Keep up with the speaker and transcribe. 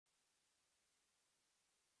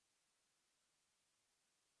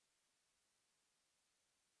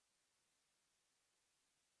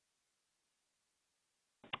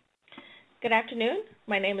Good afternoon.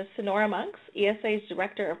 My name is Sonora Monks, ESA's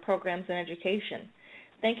Director of Programs and Education.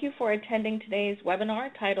 Thank you for attending today's webinar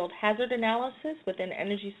titled Hazard Analysis within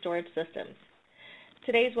Energy Storage Systems.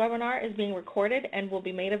 Today's webinar is being recorded and will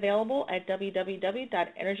be made available at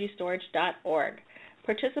www.energystorage.org.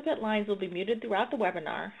 Participant lines will be muted throughout the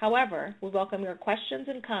webinar. However, we welcome your questions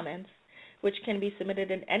and comments, which can be submitted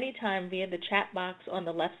at any time via the chat box on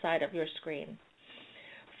the left side of your screen.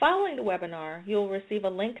 Following the webinar, you will receive a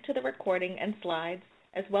link to the recording and slides,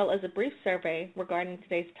 as well as a brief survey regarding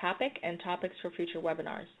today's topic and topics for future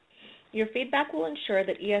webinars. Your feedback will ensure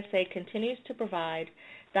that ESA continues to provide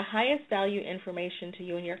the highest value information to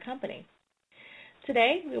you and your company.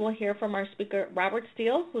 Today, we will hear from our speaker, Robert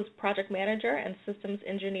Steele, who's Project Manager and Systems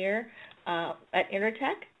Engineer at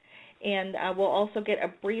Intertek. And we'll also get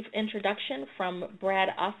a brief introduction from Brad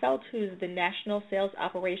Offelt, who's the National Sales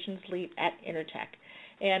Operations Lead at Intertek.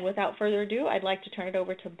 And without further ado, I'd like to turn it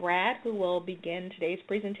over to Brad, who will begin today's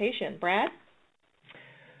presentation. Brad?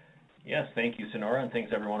 Yes, thank you, Sonora, and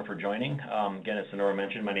thanks everyone for joining. Again, as Sonora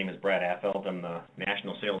mentioned, my name is Brad Offelt. I'm the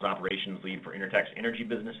National Sales Operations Lead for Intertek's energy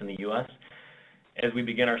business in the U.S. As we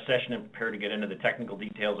begin our session and prepare to get into the technical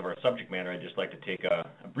details of our subject matter, I'd just like to take a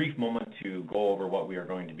brief moment to go over what we are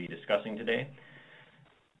going to be discussing today.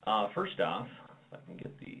 First off, if I can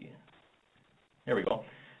get there we go.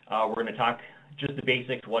 We're going to talk just the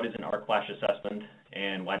basics. What is an arc flash assessment,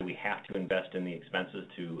 and why do we have to invest in the expenses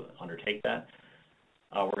to undertake that?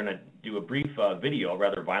 We're going to do a brief video, a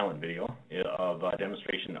rather violent video, of a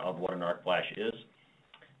demonstration of what an arc flash is.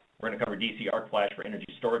 We're going to cover DC arc flash for energy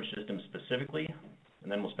storage systems specifically,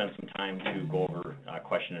 and then we'll spend some time to go over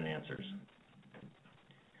question and answers.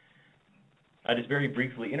 Just very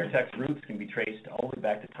briefly, Intertek's roots can be traced all the way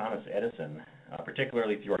back to Thomas Edison,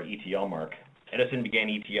 particularly through our ETL mark. Edison began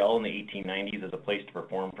ETL in the 1890s as a place to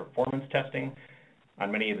perform performance testing on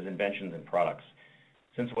many of his inventions and products.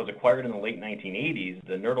 Since it was acquired in the late 1980s,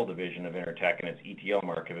 the Nerdle division of Intertek and its ETL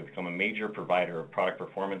mark have become a major provider of product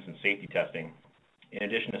performance and safety testing. In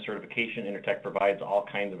addition to certification, Intertek provides all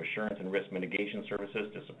kinds of assurance and risk mitigation services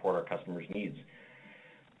to support our customers' needs.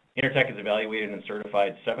 Intertek has evaluated and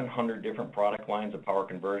certified 700 different product lines of power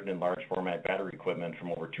conversion and large format battery equipment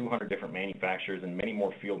from over 200 different manufacturers and many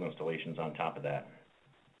more field installations on top of that.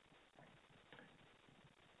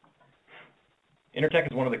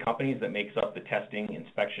 Intertek is one of the companies that makes up the testing,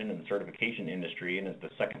 inspection, and certification industry, and is the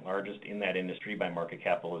second largest in that industry by market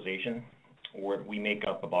capitalization. We make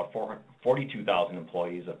up about 42,000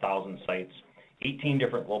 employees, 1,000 sites, 18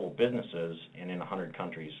 different global businesses, and in 100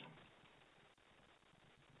 countries.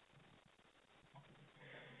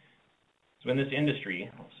 So in this industry,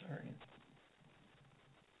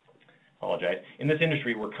 in this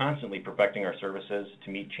industry, we're constantly perfecting our services to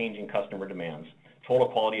meet changing customer demands. Total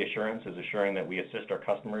quality assurance is assuring that we assist our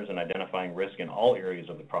customers in identifying risk in all areas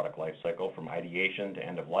of the product lifecycle, from ideation to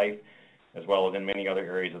end of life, as well as in many other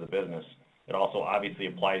areas of the business. It also obviously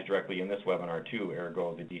applies directly in this webinar too,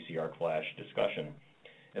 ergo the DC arc flash discussion.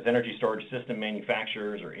 As energy storage system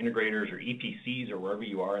manufacturers or integrators or EPCs or wherever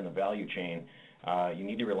you are in the value chain, you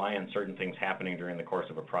need to rely on certain things happening during the course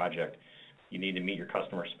of a project. You need to meet your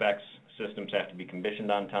customer specs, systems have to be commissioned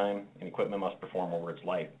on time, and equipment must perform over its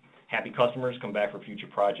life. Happy customers come back for future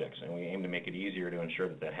projects, and we aim to make it easier to ensure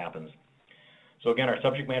that that happens. So again, our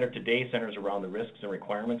subject matter today centers around the risks and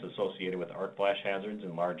requirements associated with arc flash hazards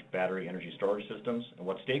in large battery energy storage systems, and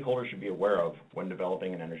what stakeholders should be aware of when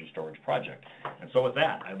developing an energy storage project. And so with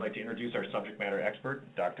that, I'd like to introduce our subject matter expert,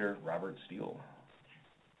 Dr. Robert Steele.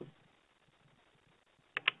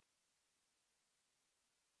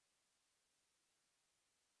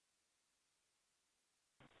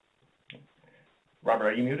 Robert,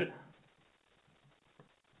 are you muted?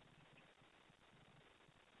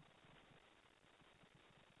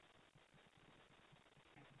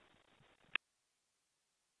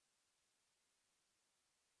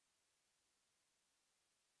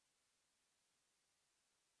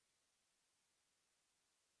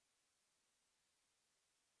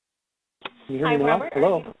 Can you hear Hi, me now? Robert.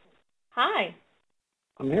 Hello. Hi.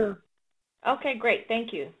 I'm here. Okay, great.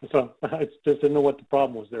 Thank you. So I just didn't know what the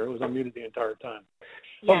problem was there. It was unmuted the entire time.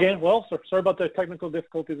 Yeah. Again, well, sorry about the technical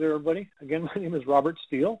difficulties there, everybody. Again, my name is Robert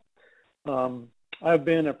Steele. I've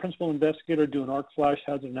been a principal investigator doing arc flash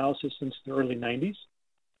hazard analysis since the early 90s.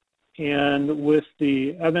 And with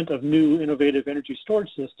the advent of new innovative energy storage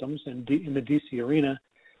systems in the DC arena,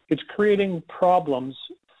 it's creating problems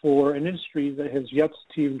for an industry that has yet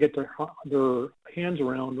to even get their hands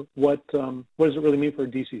around what does it really mean for a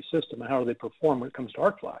DC system and how do they perform when it comes to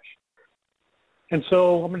arc flash. And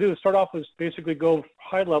so what I'm going to do is start off with basically go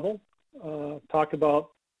high level, talk about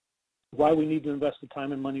why we need to invest the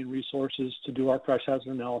time and money and resources to do arc flash hazard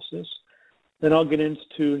analysis. Then I'll get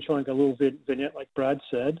into showing a little vignette, like Brad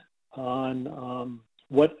said, on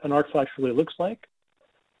what an arc flash really looks like.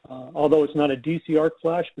 Although it's not a DC arc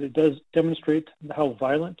flash, but it does demonstrate how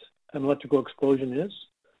violent an electrical explosion is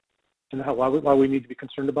and why we need to be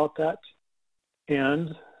concerned about that.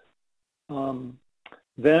 And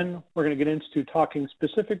then we're going to get into talking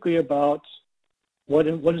specifically about what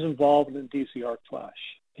is involved in a DC arc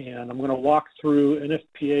flash. And I'm going to walk through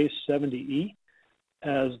NFPA 70E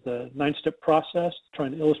as the 9-step process,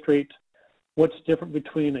 trying to illustrate what's different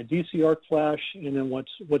between a DC arc flash and then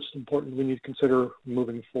what's important we need to consider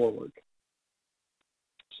moving forward.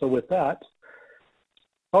 So with that,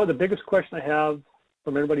 probably the biggest question I have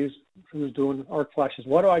from everybody who's doing arc flash is,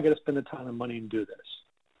 why do I get to spend the time and money and do this?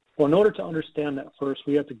 Well, in order to understand that first,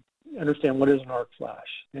 we have to understand what is an arc flash.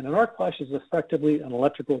 And an arc flash is effectively an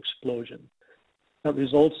electrical explosion that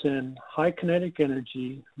results in high kinetic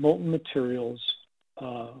energy, molten materials,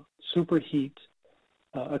 superheat,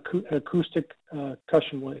 acoustic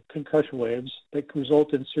concussion waves that can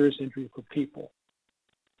result in serious injury for people.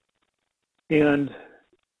 And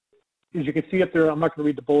as you can see up there, I'm not going to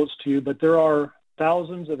read the bullets to you, but there are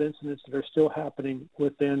thousands of incidents that are still happening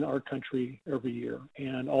within our country every year.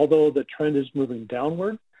 And although the trend is moving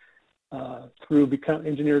downward, through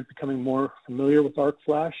engineers becoming more familiar with arc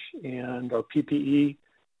flash and our PPE,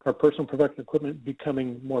 our personal protective equipment,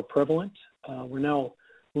 becoming more prevalent, we're now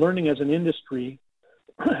learning as an industry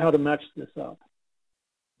how to match this up.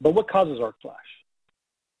 But what causes arc flash?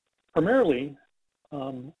 Primarily,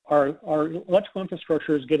 our electrical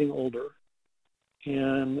infrastructure is getting older,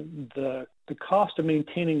 and the cost of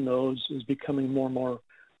maintaining those is becoming more and more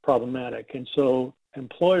problematic. And so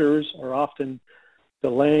employers are often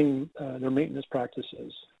delaying their maintenance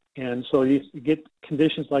practices. And so you get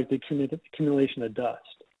conditions like the accumulation of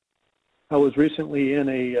dust. I was recently in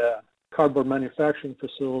a cardboard manufacturing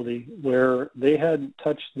facility where they hadn't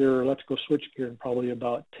touched their electrical switchgear in probably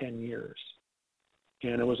about 10 years.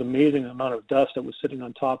 And it was an amazing amount of dust that was sitting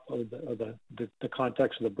on top of the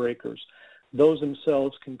contacts of the breakers. Those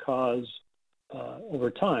themselves can cause, over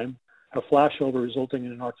time, a flashover resulting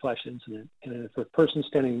in an arc flash incident. And if a person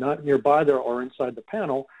standing not nearby there or inside the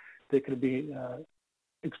panel, they could be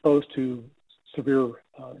exposed to severe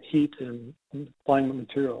heat and flammable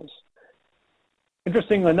materials.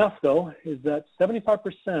 Interesting enough, though, is that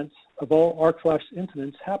 75% of all arc flash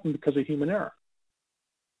incidents happen because of human error.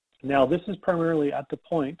 Now, this is primarily at the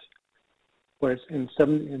point where it's in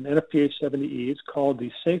NFPA 70E, it's called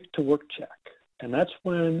the safe to work check. And that's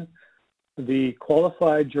when the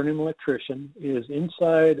qualified journeyman electrician is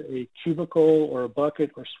inside a cubicle or a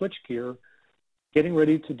bucket or switchgear getting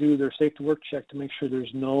ready to do their safe to work check to make sure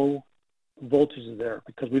there's no voltage there,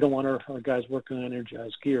 because we don't want our guys working on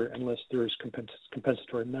energized gear unless there's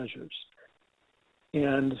compensatory measures.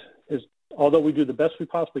 And although we do the best we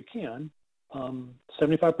possibly can,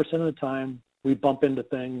 75% of the time we bump into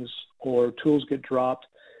things or tools get dropped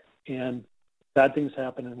and bad things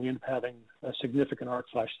happen and we end up having a significant arc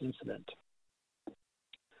flash incident.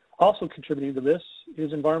 Also contributing to this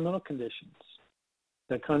is environmental conditions,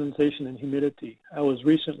 the condensation and humidity. I was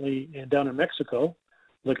recently down in Mexico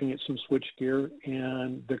looking at some switchgear,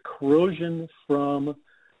 and the corrosion from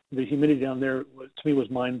the humidity down there, to me,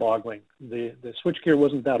 was mind-boggling. The switchgear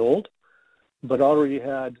wasn't that old, but already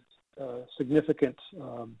had significant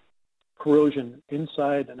corrosion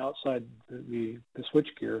inside and outside the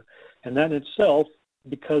switchgear. And that in itself,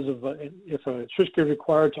 because of if a switchgear is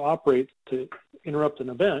required to operate to interrupt an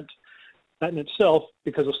event, that in itself,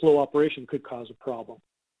 because of slow operation, could cause a problem.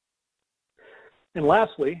 And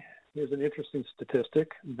lastly, here's an interesting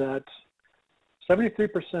statistic that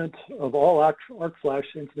 73% of all arc flash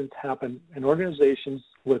incidents happen in organizations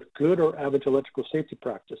with good or average electrical safety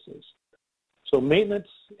practices. So maintenance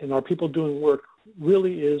and our people doing work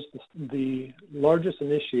really is the largest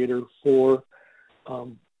initiator for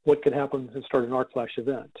what could happen to start an arc flash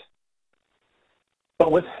event.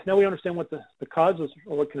 But now we understand what the causes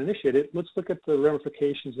or what can initiate it, let's look at the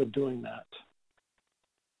ramifications of doing that.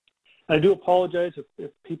 I do apologize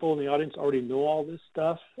if people in the audience already know all this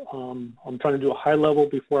stuff. I'm trying to do a high level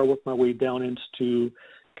before I work my way down into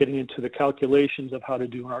getting into the calculations of how to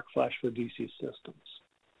do an arc flash for DC systems.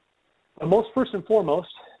 But first and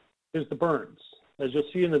foremost is the burns. As you'll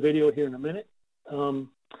see in the video here in a minute,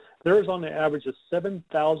 there is on the average of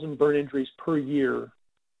 7,000 burn injuries per year,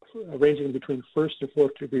 ranging between first and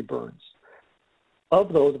fourth degree burns.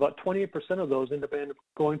 Of those, about 28% of those end up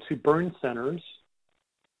going to burn centers,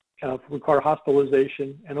 require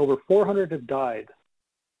hospitalization, and over 400 have died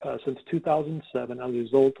since 2007 as a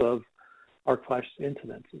result of arc flash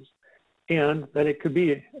incidences. and that it could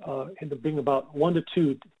be end up being about 1 to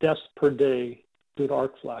 2 deaths per day due to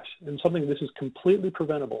arc flash, and something this is completely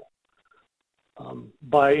preventable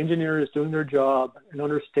by engineers doing their job and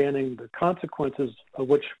understanding the consequences of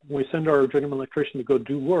which, when we send our journeyman electrician to go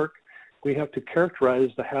do work, we have to characterize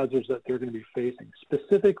the hazards that they're going to be facing,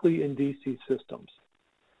 specifically in DC systems,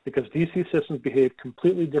 because DC systems behave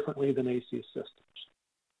completely differently than AC systems.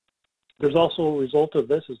 There's also a result of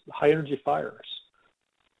this is high energy fires.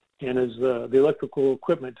 And as the electrical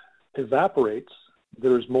equipment evaporates,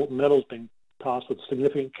 there's molten metals being tossed with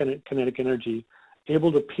significant kinetic energy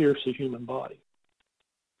able to pierce the human body.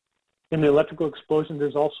 In the electrical explosion,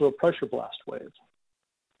 there's also a pressure blast wave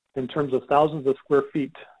in terms of thousands of square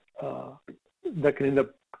feet that can end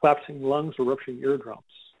up collapsing lungs or rupturing eardrums.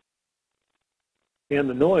 And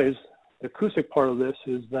the noise, the acoustic part of this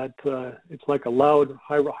is that it's like a loud,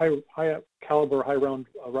 high caliber, high round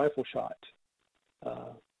rifle shot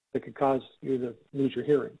that could cause you to lose your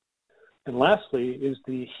hearing. And lastly is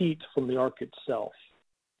the heat from the arc itself.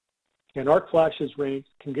 And arc flashes range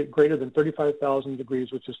can get greater than 35,000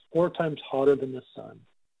 degrees, which is 4 times hotter than the sun.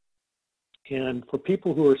 And for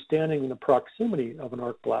people who are standing in the proximity of an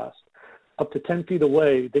arc blast, up to 10 feet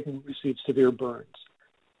away, they can receive severe burns.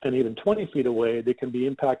 And even 20 feet away, they can be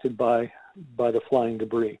impacted by the flying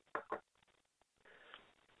debris.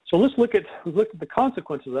 So we've looked at the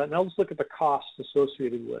consequences of that. Now let's look at the costs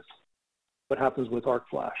associated with what happens with arc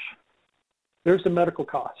flash. There's the medical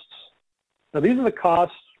costs. Now these are the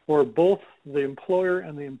costs for both the employer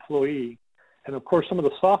and the employee. And of course, some of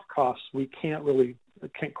the soft costs we can't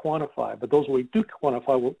quantify, but those we do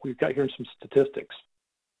quantify, we've got here some statistics.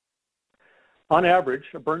 On average,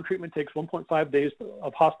 a burn treatment takes 1.5 days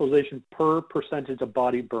of hospitalization per percentage of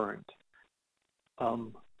body burned.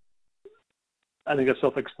 I think that's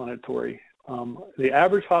self-explanatory. The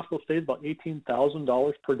average hospital stay is about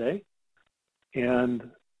 $18,000 per day. And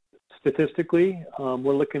statistically,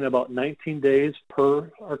 we're looking at about 19 days per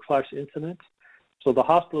arc flash incident. So the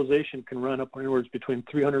hospitalization can run up anywhere between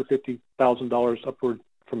 $350,000 upward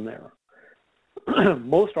from there.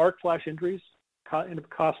 Most arc flash injuries end up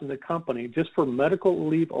costing the company, just for medical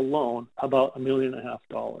leave alone, about $1.5 million.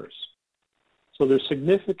 So there's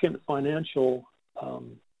significant financial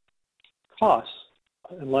costs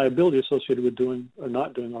and liability associated with doing or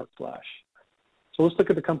not doing arc flash. So let's look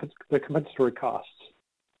at the compensatory costs.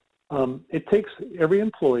 It takes every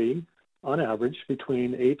employee, on average,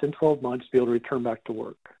 between 8 and 12 months to be able to return back to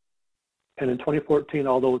work. And in 2014,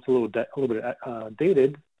 although it's a little bit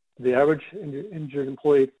dated, the average injured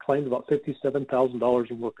employee claimed about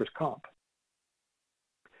 $57,000 in workers' comp.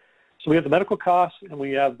 So we have the medical costs and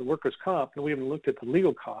we have the workers' comp, and we haven't looked at the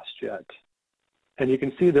legal costs yet. And you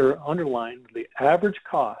can see they're underlined. The average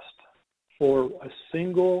cost for a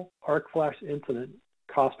single arc flash incident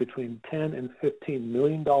costs between $10 and $15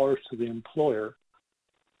 million to the employer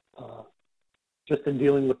just in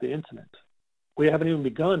dealing with the incident. We haven't even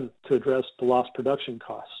begun to address the lost production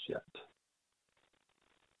costs yet.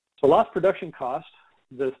 So lost production costs,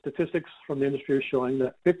 the statistics from the industry are showing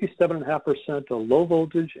that 57.5% of low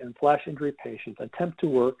voltage and flash injury patients attempt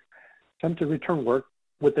to return work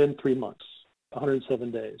within 3 months,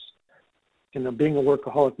 107 days. And being a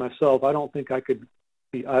workaholic myself, I don't think I could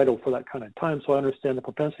be idle for that kind of time, so I understand the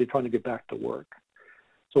propensity trying to get back to work.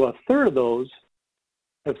 So a third of those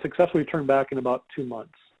have successfully returned back in about 2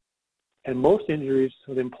 months. And most injuries,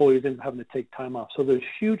 the employees end up having to take time off. So there's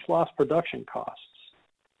huge lost production costs.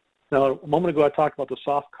 Now, a moment ago, I talked about the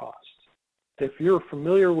soft costs. If you're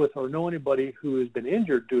familiar with or know anybody who has been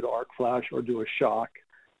injured due to arc flash or due to a shock,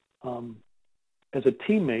 as a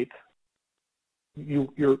teammate,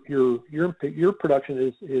 your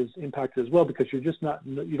production is impacted as well, because you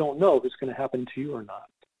don't know if it's going to happen to you or not.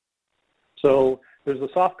 So there's the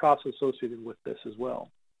soft costs associated with this as well.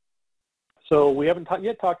 So we haven't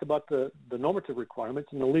yet talked about the normative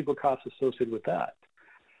requirements and the legal costs associated with that.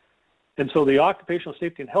 And so the Occupational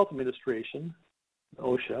Safety and Health Administration,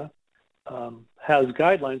 OSHA, has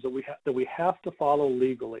guidelines that we have to follow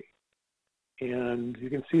legally. And you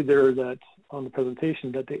can see there that on the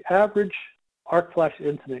presentation that the average arc flash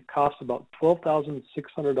incident costs about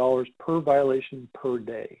 $12,600 per violation per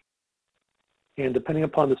day. And depending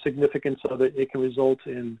upon the significance of it, it can result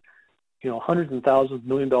in hundreds and thousands, $1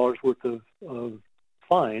 million worth of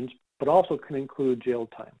fines, but also can include jail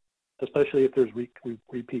time, especially if there's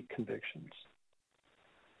repeat convictions.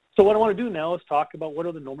 So what I want to do now is talk about what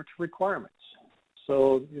are the normative requirements.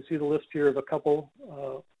 So you see the list here of a couple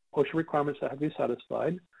OSHA requirements that have to be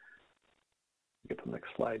satisfied. Get to the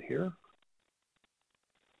next slide here.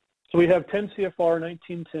 So we have 10 CFR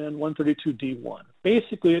 1910 132 D1.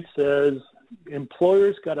 Basically, it says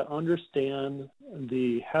employers got to understand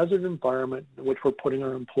the hazard environment in which we're putting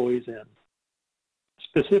our employees in.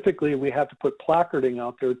 Specifically, we have to put placarding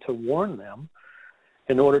out there to warn them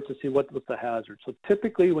in order to see what's the hazard. So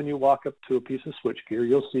typically when you walk up to a piece of switchgear,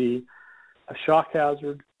 you'll see a shock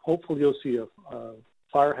hazard. Hopefully you'll see a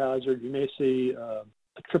fire hazard. You may see a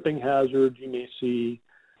tripping hazard. You may see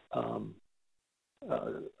a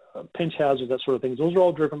pinch hazard, that sort of thing. Those are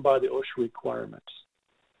all driven by the OSHA requirements.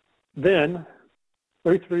 Then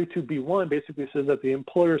 332B1 basically says that the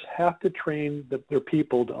employers have to train their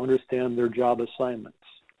people to understand their job assignments.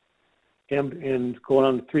 And going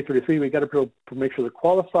on to 333, we got to make sure they're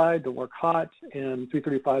qualified, don't work hot, and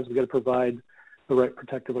 335 we got to provide the right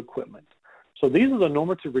protective equipment. So these are the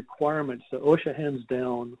normative requirements that OSHA hands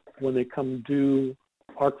down when they come do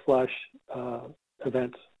arc flash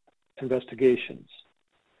event investigations.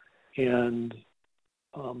 And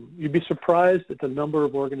you'd be surprised at the number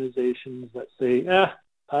of organizations that say,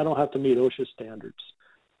 I don't have to meet OSHA standards.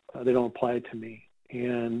 They don't apply to me.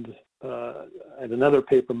 And at another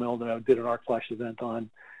paper mill that I did an arc flash event on,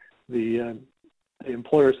 the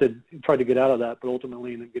employer tried to get out of that, but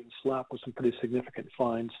ultimately ended up getting slapped with some pretty significant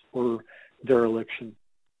fines for dereliction.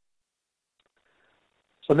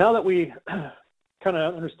 So now that we kind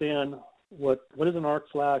of understand what is an arc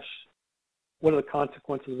flash, what are the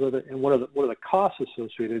consequences of it, and what are the costs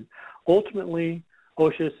associated, ultimately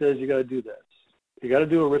OSHA says you got to do this. You got to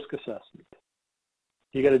do a risk assessment.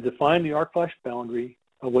 You got to define the arc flash boundary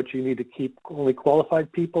of what you need to keep only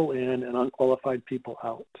qualified people in and unqualified people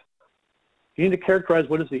out. You need to characterize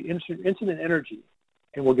what is the incident energy,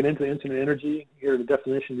 and we'll get into the incident energy here in the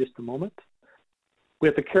definition in just a moment. We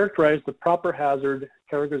have to characterize the proper hazard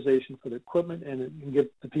categorization for the equipment and give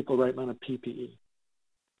the people the right amount of PPE.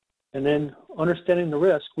 And then understanding the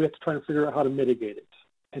risk, we have to try and figure out how to mitigate it.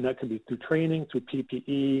 And that could be through training, through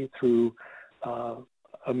PPE, through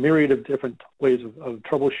a myriad of different ways of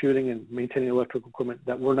troubleshooting and maintaining electrical equipment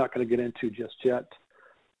that we're not going to get into just yet.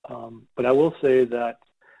 But I will say that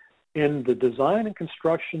in the design and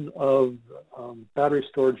construction of battery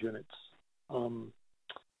storage units,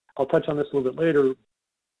 I'll touch on this a little bit later,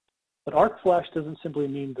 but arc flash doesn't simply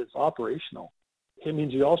mean that it's operational. It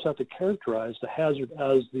means you also have to characterize the hazard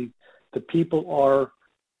as the people are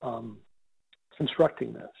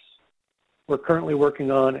constructing this. We're currently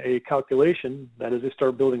working on a calculation that as they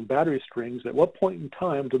start building battery strings, at what point in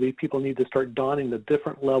time do these people need to start donning the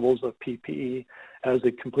different levels of PPE as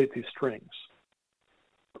they complete these strings?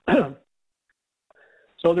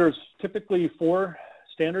 So there's typically 4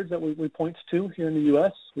 standards that we point to here in the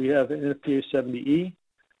U.S. We have NFPA 70E.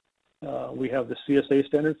 We have the CSA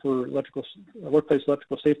standard for workplace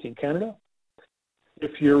electrical safety in Canada.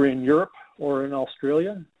 If you're in Europe or in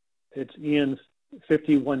Australia, it's EN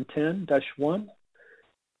 5110-1.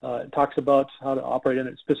 It talks about how to operate in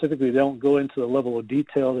it. Specifically, they don't go into the level of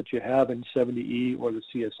detail that you have in 70E or the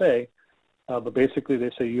CSA, but basically they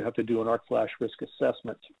say you have to do an arc flash risk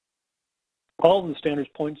assessment. All of the standards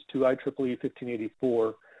points to IEEE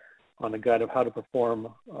 1584 on the guide of how to perform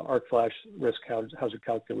arc flash risk hazard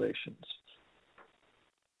calculations.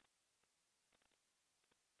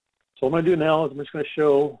 So what I'm going to do now is I'm just going to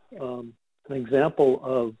show an example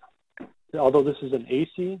of, although this is an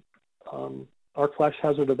AC arc flash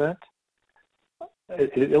hazard event,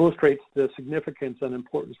 it illustrates the significance and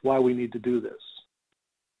importance why we need to do this.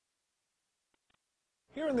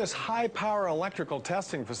 Here in this high-power electrical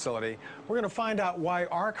testing facility, we're going to find out why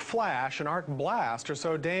arc flash and arc blast are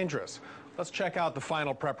so dangerous. Let's check out the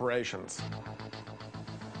final preparations.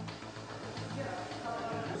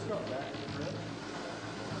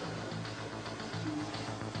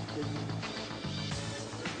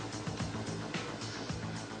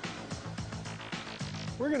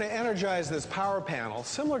 We're going to energize this power panel,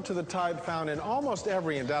 similar to the type found in almost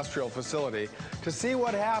every industrial facility, to see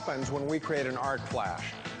what happens when we create an arc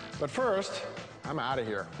flash. But first, I'm out of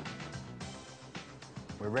here.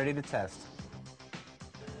 We're ready to test.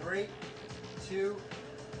 3, 2,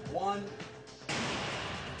 1.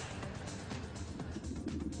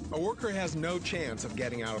 A worker has no chance of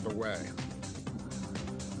getting out of the way.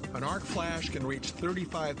 An arc flash can reach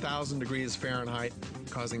 35,000 degrees Fahrenheit,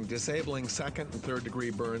 causing disabling 2nd and 3rd degree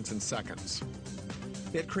burns in seconds.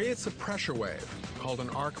 It creates a pressure wave called an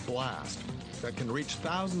arc blast that can reach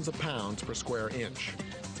thousands of pounds per square inch,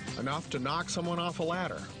 enough to knock someone off a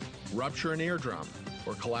ladder, rupture an eardrum,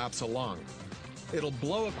 or collapse a lung. It'll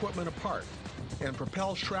blow equipment apart and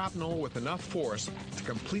propel shrapnel with enough force to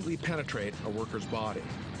completely penetrate a worker's body.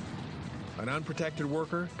 An unprotected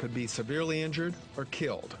worker could be severely injured or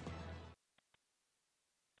killed.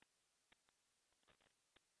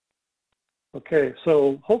 Okay,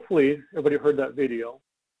 so hopefully everybody heard that video.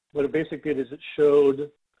 What it basically did is it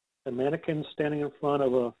showed a mannequin standing in front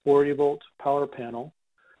of a 40-volt power panel.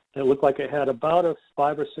 It looked like it had about a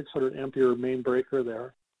 500 or 600 ampere main breaker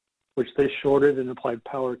there, which they shorted and applied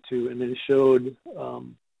power to, and then showed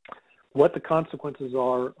what the consequences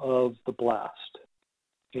are of the blast.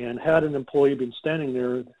 And had an employee been standing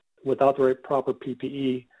there without the right proper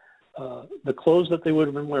PPE, the clothes that they would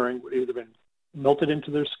have been wearing would either been melted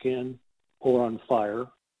into their skin or on fire,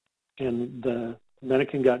 and the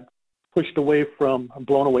mannequin got pushed away from,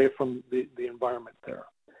 blown away from the environment there.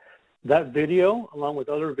 That video, along with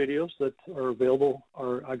other videos that are available,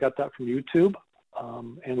 I got that from YouTube,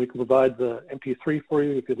 and we can provide the MP3 for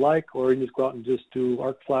you if you'd like, or you can just go out and just do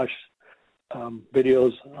arc flash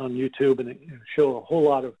videos on YouTube, and show a whole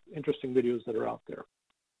lot of interesting videos that are out there.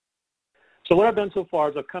 So what I've done so far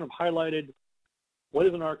is I've kind of highlighted what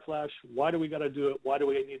is an arc flash, why do we got to do it, why do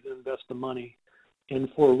we need to invest the money, and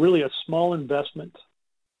for really a small investment,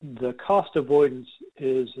 the cost avoidance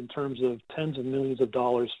is in terms of tens of millions of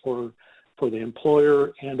dollars for the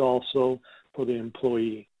employer and also for the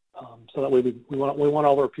employee. So that way we want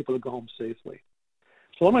all of our people to go home safely.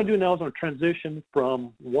 So what I'm going to do now is I'm going to transition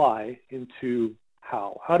from why into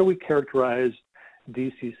how. How do we characterize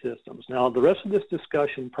DC systems? Now, the rest of this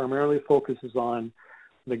discussion primarily focuses on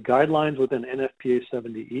the guidelines within NFPA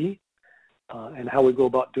 70E and how we go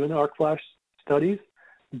about doing the arc flash studies,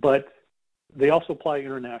 but they also apply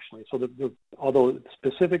internationally. So although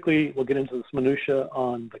specifically we'll get into this minutia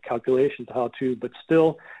on the calculations, how to, but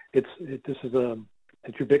still it's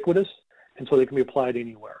ubiquitous, and so they can be applied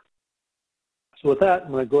anywhere. So with that,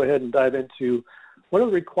 I'm going to go ahead and dive into what are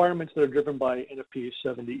the requirements that are driven by NFPA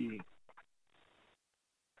 70E.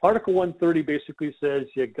 Article 130 basically says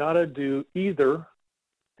you got to do either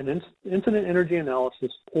an incident energy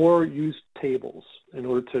analysis or use tables in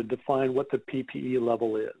order to define what the PPE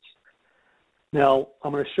level is. Now,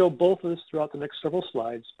 I'm going to show both of this throughout the next several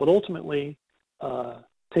slides, but ultimately,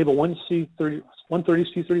 Table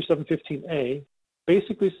 130C3715A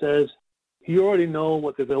basically says you already know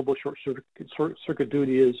what the available short circuit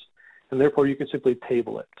duty is, and therefore you can simply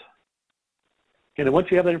table it. And then once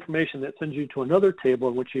you have that information, that sends you to another table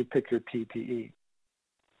in which you pick your PPE.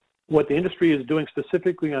 What the industry is doing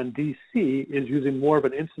specifically on DC is using more of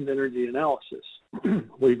an instant energy analysis,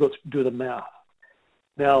 where you go do the math.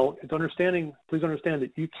 Now, please understand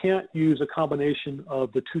that you can't use a combination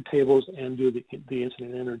of the two tables and do the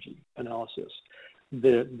incident energy analysis.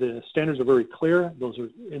 The standards are very clear. Those are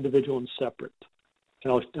individual and separate.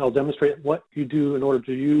 And I'll demonstrate what you do in order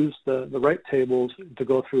to use the right tables to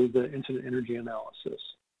go through the incident energy analysis.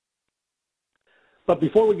 But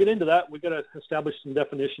before we get into that, we've got to establish some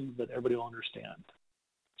definitions that everybody will understand.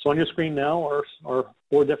 So on your screen now are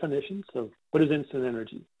 4 definitions of what is incident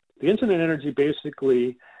energy. The incident energy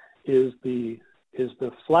basically is the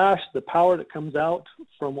flash, the power that comes out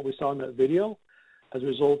from what we saw in that video as a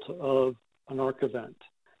result of an arc event.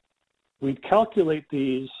 We calculate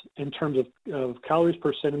these in terms of calories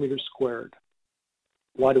per centimeter squared.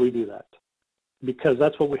 Why do we do that? Because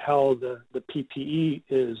that's how the PPE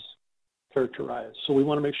is characterized. So we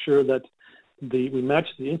want to make sure that we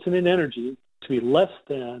match the incident energy to be less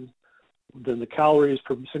than the calories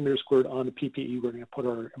per centimeter squared on the PPE we're going to put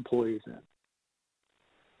our employees in.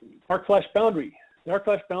 Arc flash boundary. The arc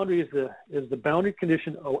flash boundary is the boundary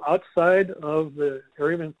condition outside of the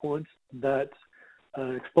area of influence that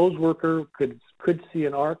an exposed worker could see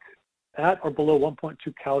an arc at or below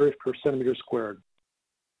 1.2 calories per centimeter squared.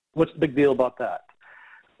 What's the big deal about that?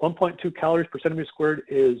 1.2 calories per centimeter squared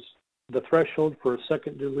is the threshold for a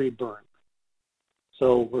second-degree burn.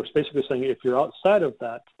 So we're basically saying if you're outside of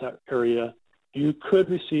that area, you could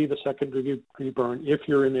receive a second-degree burn if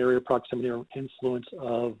you're in the area of proximity or influence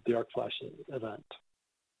of the arc flash event.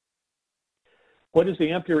 What is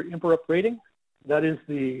the ampere interrupt rating? That is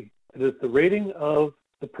the rating of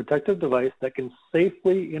the protective device that can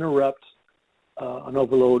safely interrupt an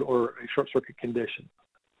overload or a short circuit condition.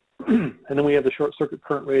 And then we have the short circuit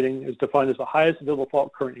current rating is defined as the highest available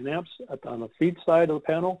fault current in amps on the feed side of the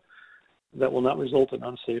panel that will not result in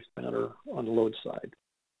unsafe matter on the load side.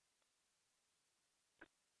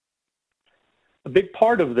 A big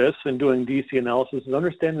part of this in doing DC analysis is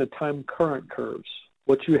understanding the time current curves.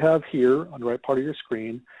 What you have here on the right part of your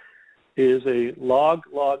screen is a log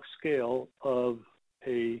scale of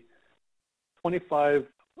a 25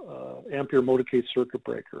 ampere motor case circuit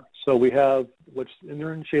breaker. So we have what's in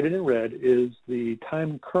there and shaded in red is the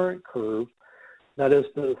time current curve. That is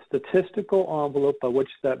the statistical envelope by which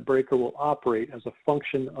that breaker will operate as a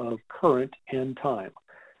function of current and time.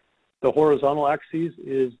 The horizontal axis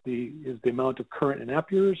is the amount of current in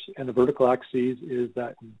amperes, and the vertical axis is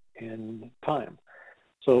that in time.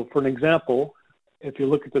 So for an example, if you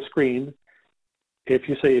look at the screen, if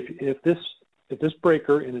you say if this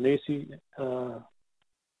breaker in an AC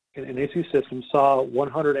system saw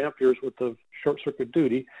 100 amperes worth of short circuit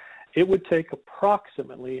duty, it would take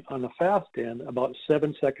approximately, on the fast end, about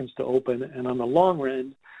 7 seconds to open, and on the long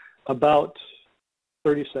end, about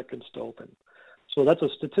 30 seconds to open. So that's a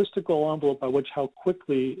statistical envelope by which how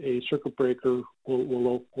quickly a circuit breaker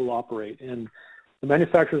will operate. And the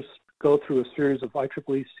manufacturers go through a series of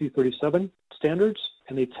IEEE C37 standards,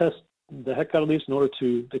 and they test the heck out of these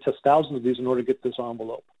they test thousands of these in order to get this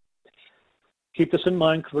envelope. Keep this in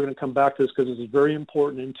mind because we're going to come back to this because this is very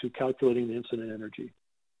important into calculating the incident energy.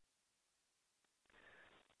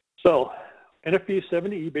 So NFP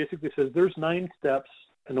 70E basically says there's 9 steps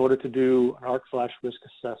in order to do an arc flash risk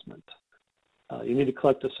assessment. You need to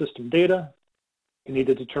collect the system data. You need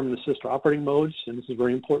to determine the system operating modes, and this is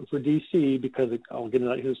very important for DC because I'll get into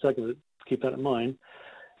that here in a second, but keep that in mind.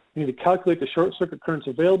 You need to calculate the short circuit currents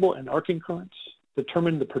available and arcing currents,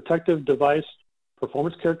 determine the protective device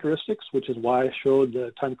performance characteristics, which is why I showed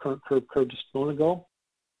the time current curve just a moment ago.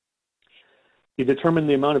 You determine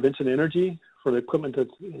the amount of incident energy for the equipment that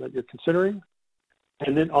you're considering.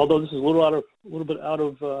 And then, although this is a little bit out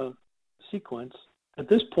of sequence, at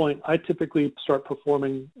this point, I typically start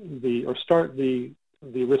performing the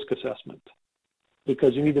risk assessment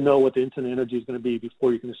because you need to know what the incident energy is going to be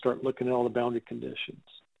before you can start looking at all the boundary conditions.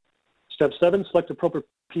 Step 7, select appropriate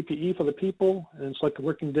PPE for the people, and then select the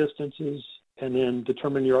working distances, and then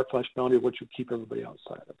determine your arc flash boundary, which you keep everybody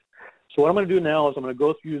outside of. So what I'm going to do now is I'm going to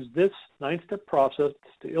go through this 9-step process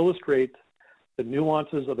to illustrate the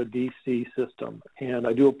nuances of a DC system. And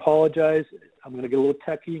I do apologize. I'm going to get a little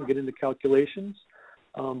techie and get into calculations,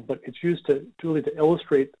 but it's used to really to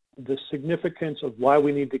illustrate the significance of why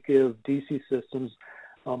we need to give DC systems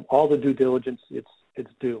all the due diligence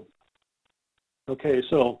it's due. Okay,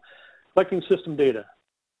 so collecting system data.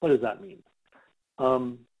 What does that mean?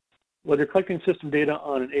 Whether you're collecting system data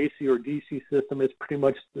on an AC or DC system, it's pretty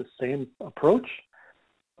much the same approach.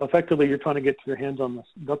 Effectively, you're trying to get your hands on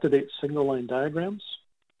the up-to-date signal line diagrams.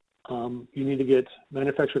 You need to get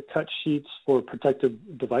manufacturer cut sheets for protective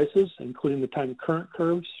devices, including the time current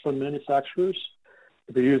curves from manufacturers.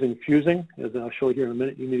 If you're using fusing, as I'll show you here in a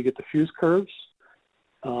minute, you need to get the fuse curves.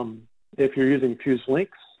 If you're using fuse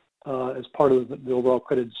links as part of the overall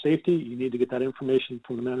accredited safety, you need to get that information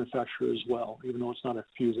from the manufacturer as well. Even though it's not a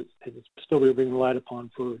fuse, it's still being relied upon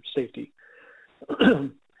for safety.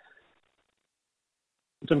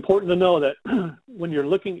 It's important to know that when you're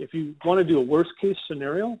looking, if you want to do a worst case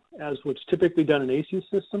scenario, as what's typically done in AC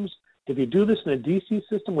systems, if you do this in a DC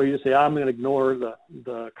system where you say, I'm going to ignore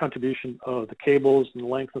the contribution of the cables and the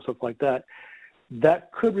length and stuff like that,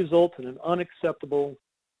 that could result in an unacceptable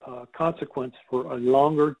consequence for a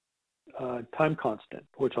longer time constant,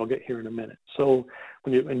 which I'll get here in a minute. So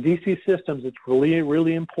when you're in DC systems, it's really,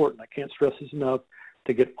 really important, I can't stress this enough,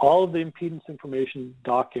 to get all of the impedance information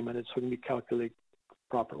documented so it can be calculated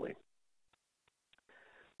properly.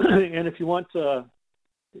 And if you want,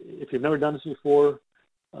 if you've never done this before,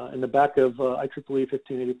 in the back of IEEE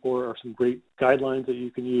 1584 are some great guidelines that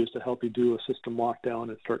you can use to help you do a system lockdown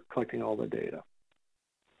and start collecting all the data.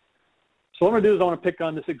 So what I'm going to do is I want to pick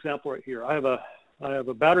on this example right here. I have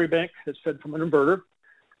a battery bank that's fed from an inverter,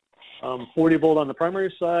 40 volt on the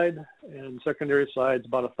primary side, and secondary side is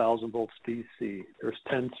about 1,000 volts DC. There's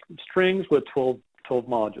 10 strings with 12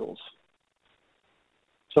 modules.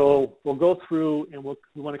 So we'll go through and we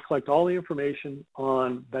want to collect all the information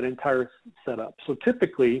on that entire setup. So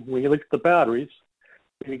typically, when you look at the batteries,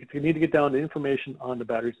 you need to get down to information on the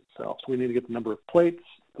batteries itself. So we need to get the number of plates,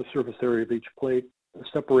 the surface area of each plate, the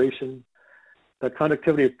separation, the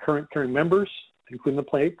conductivity of current carrying members, including the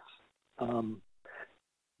plates.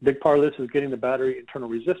 Big part of this is getting the battery internal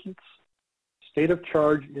resistance. State of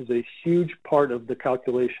charge is a huge part of the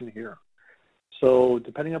calculation here. So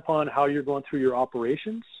depending upon how you're going through your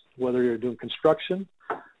operations, whether you're doing construction,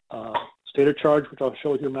 state of charge, which I'll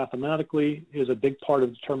show here mathematically, is a big part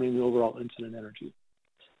of determining the overall incident energy.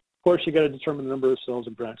 Of course, you got to determine the number of cells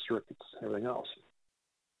and branch circuits, everything else.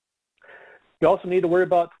 You also need to worry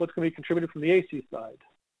about what's going to be contributed from the AC side.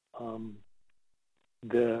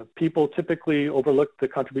 The people typically overlook the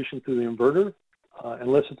contribution through the inverter.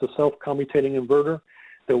 Unless it's a self-commutating inverter,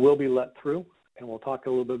 that will be let through, and we'll talk a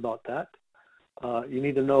little bit about that. You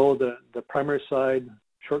need to know the primary side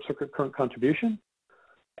short circuit current contribution,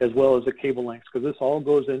 as well as the cable lengths, because this all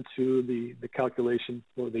goes into the calculation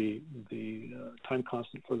for the time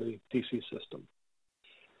constant for the DC system.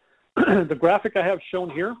 The graphic I have shown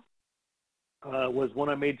here was one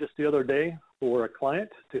I made just the other day for a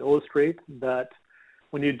client to illustrate that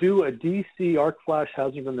when you do a DC arc flash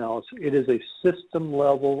hazard analysis, it is a system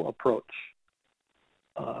level approach.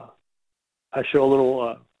 I show a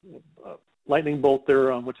little lightning bolt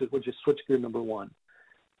there, which is switchgear number 1.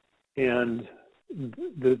 And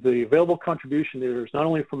the available contribution there is not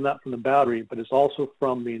only from the battery, but it's also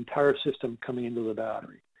from the entire system coming into the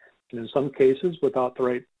battery. And in some cases, without the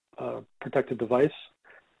right protective device,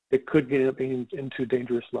 it could get into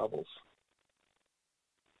dangerous levels.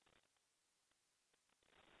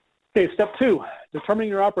 Okay, step 2, determining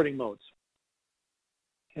your operating modes.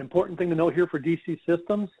 Important thing to note here for DC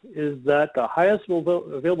systems is that the highest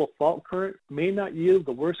available fault current may not yield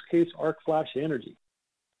the worst case arc flash energy.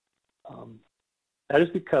 That is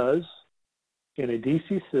because in a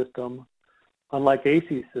DC system, unlike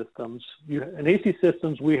AC systems, in AC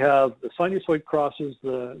systems we have the sinusoid crosses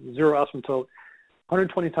the zero asymptote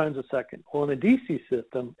 120 times a second. Well, in a DC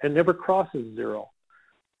system, it never crosses 0.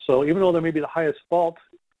 So even though there may be the highest fault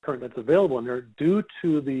current that's available in there, due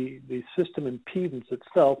to the system impedance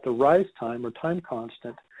itself, the rise time or time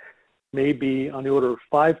constant may be on the order of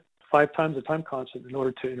five times the time constant in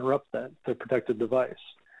order to interrupt the protective device.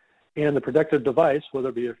 And the protective device, whether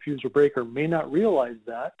it be a fuse or breaker, may not realize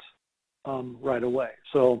that right away.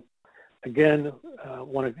 So again, I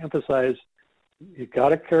want to emphasize, you've got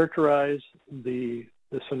to characterize the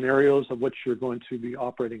scenarios of which you're going to be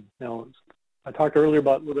operating. Now, I talked earlier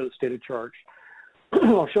about a little bit of state of charge.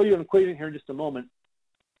 I'll show you an equation here in just a moment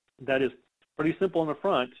that is pretty simple in the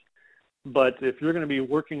front, but if you're going to be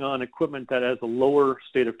working on equipment that has a lower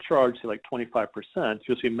state of charge, say like 25%,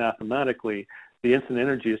 you'll see mathematically the incident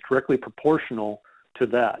energy is directly proportional to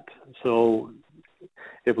that. So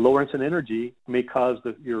if lower incident energy may cause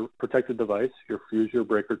your protected device, your fuse, your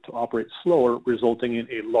breaker, to operate slower, resulting in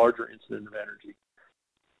a larger incident of energy.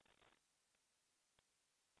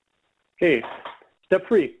 Okay. Step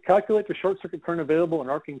 3, calculate the short circuit current available in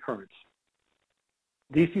arcing currents.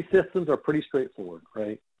 DC systems are pretty straightforward,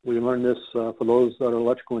 right? We learned this for those that are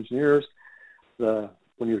electrical engineers. When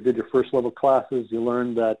you did your first level classes, you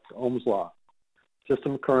learned that Ohm's law.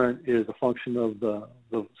 System current is a function of the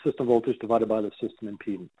system voltage divided by the system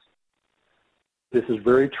impedance. This is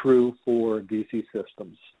very true for DC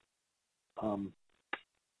systems.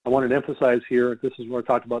 I wanted to emphasize here, this is where I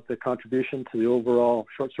talked about the contribution to the overall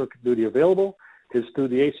short circuit duty available is through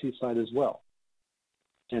the AC side as well.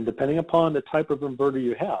 And depending upon the type of inverter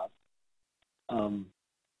you have,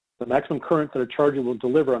 the maximum current that a charger will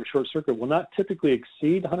deliver on a short circuit will not typically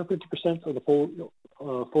exceed 150% of the full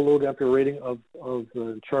load ampere rating of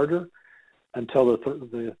the charger until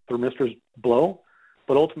the thermistors blow.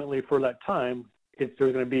 But ultimately, for that time, there's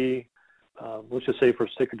going to be, let's just say for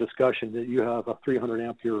sake of discussion, that you have a 300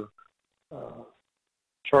 ampere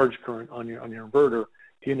charge current on your inverter.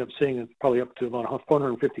 You end up seeing it's probably up to about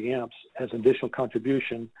 450 amps as an additional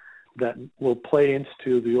contribution that will play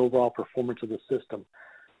into the overall performance of the system.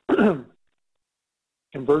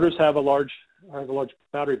 Inverters have a large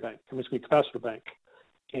battery bank, capacitor bank,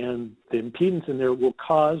 and the impedance in there will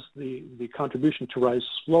cause the contribution to rise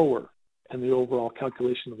slower in the overall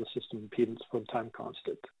calculation of the system impedance from time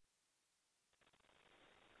constant.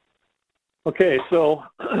 Okay, so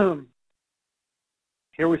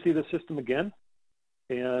here we see the system again.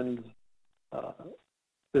 And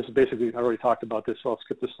this is basically, I already talked about this, so I'll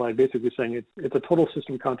skip this slide, basically saying it's a total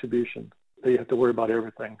system contribution that you have to worry about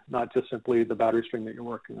everything, not just simply the battery string that you're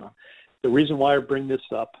working on. The reason why I bring this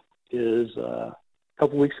up is a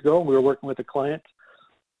couple weeks ago, we were working with a client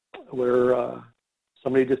where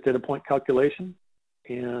somebody just did a point calculation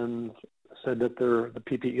and said that the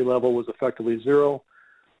PPE level was effectively 0.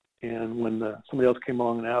 And when somebody else came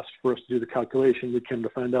along and asked for us to do the calculation, we came to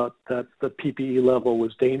find out that the PPE level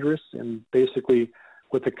was dangerous, and basically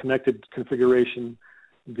with the connected configuration,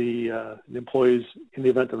 the employees, in the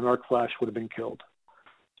event of an arc flash, would have been killed.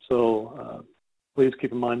 So please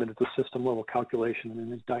keep in mind that it's a system level calculation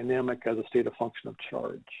and it's dynamic as a state of function of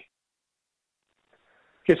charge.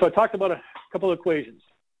 Okay, so I talked about a couple of equations.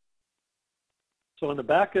 So in the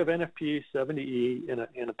back of NFP 70E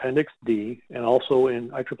in Appendix D, and also in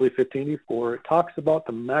IEEE 1584, it talks about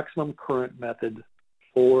the maximum current method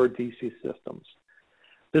for DC systems.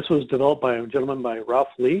 This was developed by a gentleman by Ralph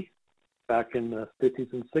Lee back in the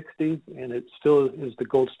 50s and 60s, and it still is the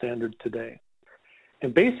gold standard today.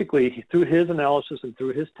 And basically, through his analysis and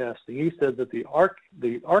through his testing, he said that the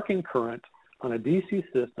arcing current on a DC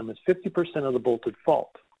system is 50% of the bolted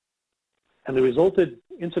fault. And the resulted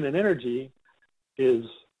incident energy is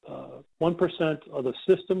 1% of the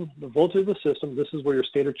system, the voltage of the system. This is where your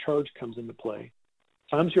state of charge comes into play,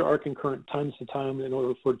 times your arcing current times the time in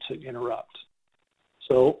order for it to interrupt.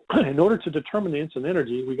 So in order to determine the incident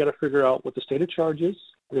energy, we got to figure out what the state of charge is.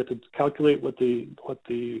 We have to calculate what the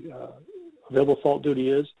available fault duty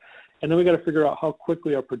is, and then we got to figure out how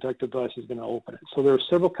quickly our protective device is going to open it. So there are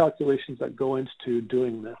several calculations that go into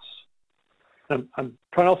doing this. I'm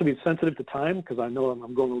trying also to be sensitive to time because I know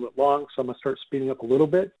I'm going a little bit long, so I'm going to start speeding up a little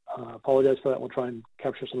bit. Apologize for that. We'll try and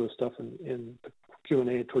capture some of the stuff in the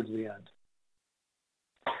Q&A towards the end.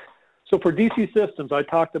 So for DC systems, I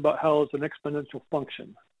talked about how it's an exponential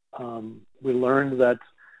function. We learned that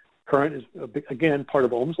current is, again, part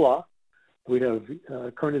of Ohm's law. We have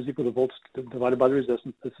current is equal to volts divided by the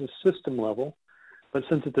resistance. This is system level. But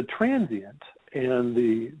since it's a transient and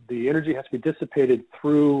the energy has to be dissipated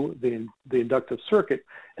through the inductive circuit,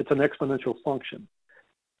 it's an exponential function.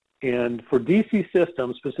 And for DC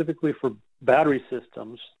systems, specifically for battery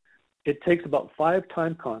systems, it takes about 5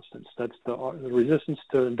 time constants. That's the resistance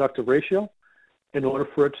to inductive ratio in order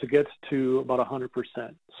for it to get to about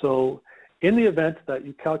 100%. So in the event that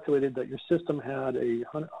you calculated that your system had a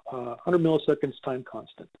 100 milliseconds time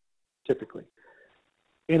constant, typically,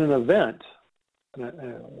 in an event,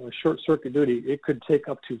 a short circuit duty, it could take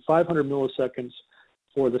up to 500 milliseconds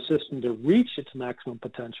for the system to reach its maximum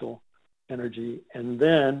potential energy, and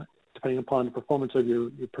then, depending upon the performance of your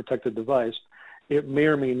protected device, it may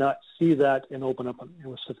or may not see that and open up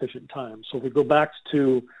in sufficient time. So if we go back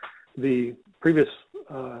to the previous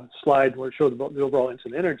slide where it showed the overall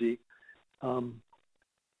incident energy,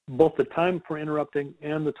 both the time for interrupting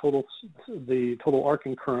and the total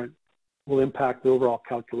arcing current will impact the overall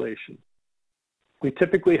calculation. We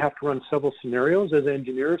typically have to run several scenarios as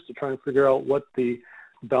engineers to try and figure out what the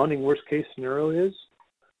bounding worst case scenario is.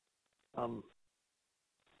 And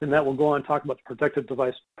that will go on to talk about the protected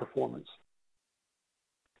device performance.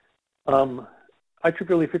 IEEE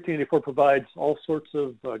 1584 provides all sorts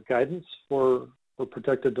of guidance for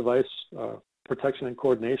protected device protection and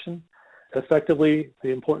coordination. Effectively, the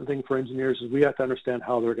important thing for engineers is we have to understand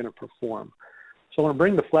how they're going to perform. So I want to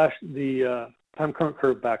bring the time current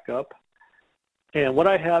curve back up. And what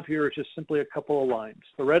I have here is just simply a couple of lines.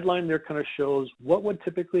 The red line there kind of shows what would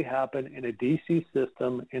typically happen in a DC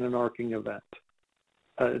system in an arcing event.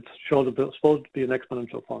 It's supposed to be an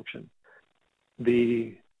exponential function.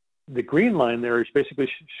 The green line there is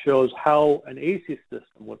basically shows how an AC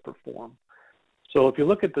system would perform. So if you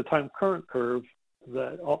look at the time current curve,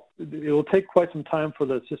 it will take quite some time for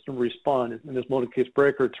the system to respond, in this motor case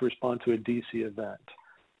breaker, to respond to a DC event.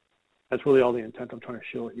 That's really all the intent I'm trying to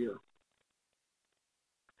show here.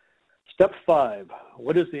 Step 5,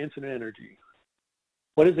 what is the incident energy?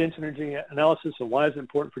 What is the incident energy analysis and why is it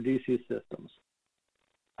important for DC systems?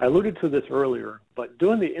 I alluded to this earlier, but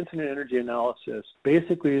doing the incident energy analysis,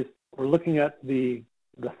 basically we're looking at the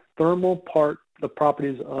thermal part, the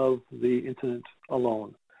properties of the incident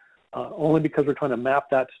alone, only because we're trying to map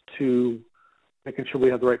that to making sure we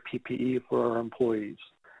have the right PPE for our employees.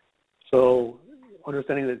 So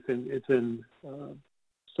understanding that it's in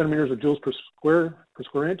centimeters or joules per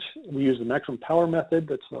square inch, we use the maximum power method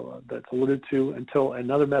that's alluded to until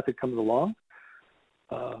another method comes along.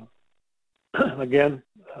 Again,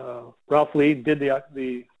 Ralph Lee did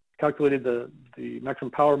calculated the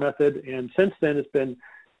maximum power method, and since then it's been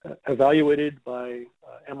evaluated by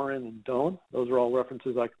Emerin and Doan. Those are all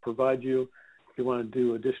references I could provide you if you want to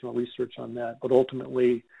do additional research on that. But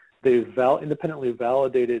ultimately, they've independently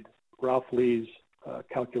validated Ralph Lee's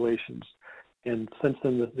calculations. And since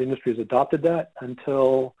then, the industry has adopted that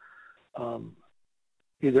until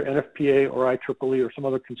either NFPA or IEEE or some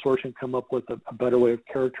other consortium come up with a better way of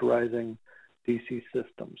characterizing DC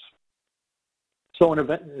systems. So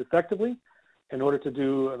effectively, in order to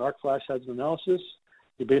do an arc flash hazard analysis,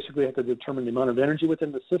 you basically have to determine the amount of energy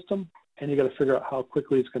within the system, and you got to figure out how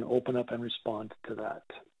quickly it's going to open up and respond to that.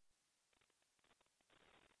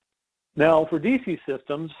 Now, for DC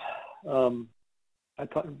systems, I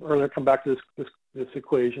talked earlier, come back to this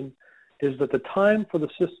equation, is that the time for the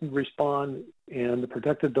system to respond and the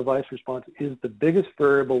protective device response is the biggest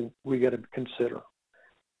variable we got to consider.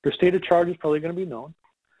 Your state of charge is probably going to be known.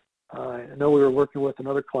 I know we were working with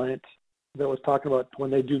another client that was talking about when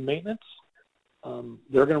they do maintenance,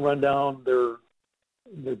 they're going to run down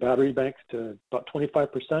their battery banks to about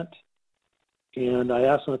 25%. And I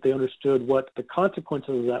asked them if they understood what the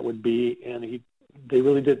consequences of that would be, and they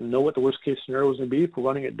really didn't know what the worst case scenario was going to be for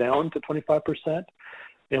running it down to 25%.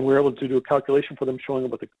 And we were able to do a calculation for them showing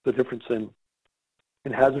what the difference in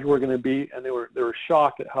hazards were going to be, and they were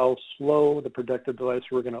shocked at how slow the protective device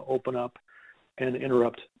were going to open up and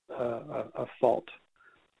interrupt a fault.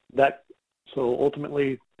 So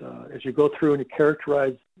ultimately, as you go through and you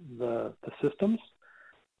characterize the systems,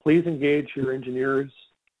 please engage your engineers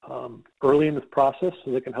early in this process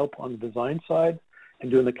so they can help on the design side and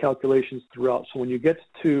doing the calculations throughout. So when you get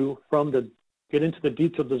into the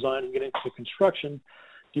detailed design and get into the construction,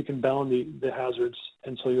 you can bound the hazards,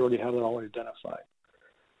 and so you already have it all identified.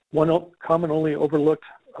 One commonly overlooked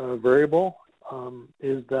variable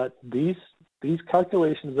is that these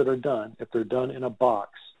calculations that are done, if they're done in a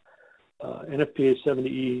box, NFPA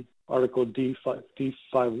 70E Article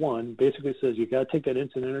D51 basically says you got to take that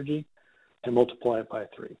incident energy and multiply it by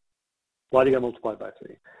 3. Why do you got to multiply it by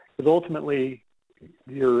 3? Because ultimately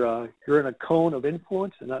you're in a cone of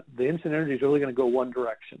influence, and the incident energy is really going to go one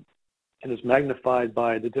direction, and it's magnified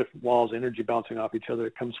by the different walls, energy bouncing off each other.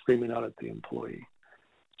 It comes screaming out at the employee.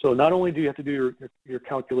 So not only do you have to do your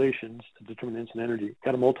calculations to determine the incident energy, you've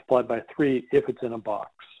got to multiply it by 3 if it's in a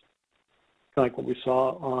box, kind of like what we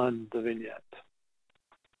saw on the vignette.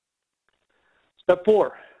 Step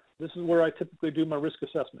 4, this is where I typically do my risk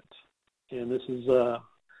assessment. And this is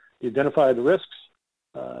you identify the risks,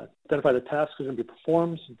 identify the tasks that are going to be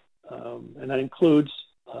performed, and that includes,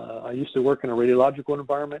 I used to work in a radiological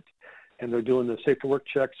environment, and they're doing the safe to work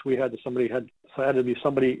checks. So it had to be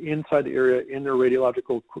somebody inside the area in their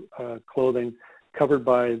radiological clothing, covered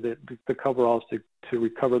by the coveralls to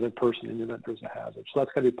recover the person in the event there's a hazard. So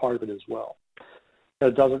that's got to be part of it as well.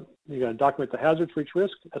 You got to document the hazards for each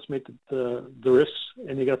risk, estimate the risks,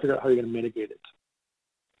 and you got to figure out how you're going to mitigate it.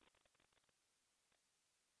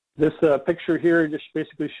 This picture here just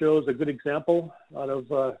basically shows a good example out of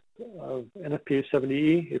NFPA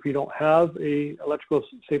 70E. If you don't have a electrical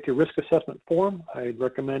safety risk assessment form, I'd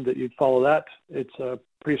recommend that you follow that. It's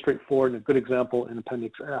pretty straightforward and a good example in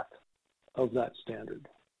Appendix F of that standard.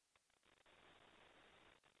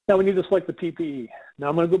 Now we need to select the PPE. Now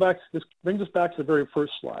I'm going to go back. This brings us back to the very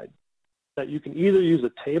first slide. That you can either use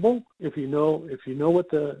a table if you know what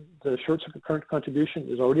the short circuit current contribution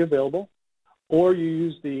is already available, or you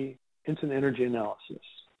use the incident energy analysis.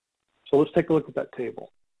 So let's take a look at that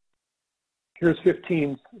table. Here's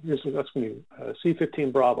 15, that's going to be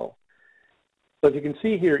C15 Bravo. So if you can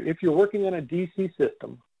see here, if you're working on a DC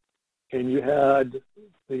system and you had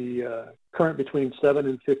the current between 7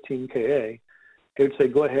 and 15 KA, it would say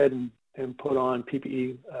go ahead and put on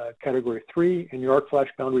PPE category 3, and your arc flash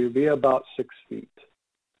boundary would be about 6 feet.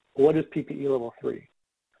 What is PPE level 3?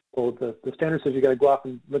 Well, the standard says you got to go off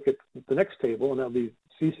and look at the next table, and that'll be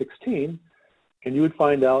C16, and you would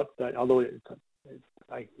find out that although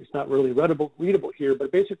it's not really readable here, but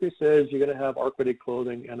it basically says you're going to have arc-rated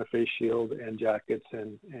clothing and a face shield and jackets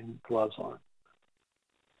and gloves on.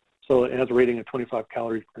 So it has a rating of 25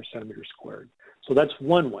 calories per centimeter squared. So that's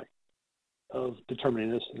one way of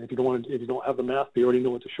determining this. And if you don't have the math, but you already know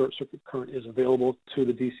what the short circuit current is available to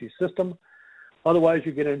the DC system. Otherwise,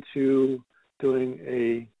 you get into doing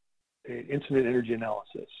an incident energy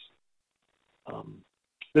analysis.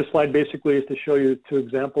 This slide basically is to show you 2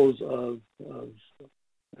 examples of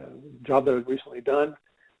job that I've recently done,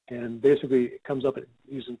 and basically it comes up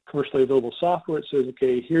using commercially available software. It says,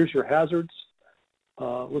 okay, here's your hazards.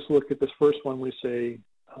 Let's look at this first one. We say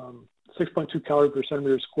 6.2 calories per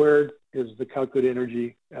centimeter squared is the calculated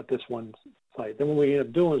energy at this one site. Then what we end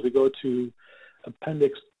up doing is we go to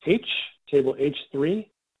Appendix H, Table H3,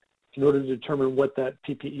 in order to determine what that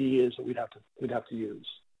PPE is that we'd have to use.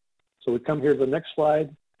 So we come here to the next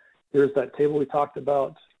slide. Here's that table we talked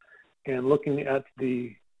about, and looking at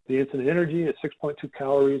the incident energy at 6.2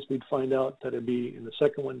 calories, we'd find out that it'd be in the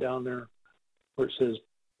second one down there where it says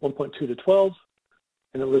 1.2 to 12,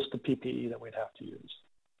 and it lists the PPE that we'd have to use.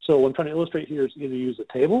 So what I'm trying to illustrate here is either use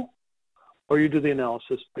a table or you do the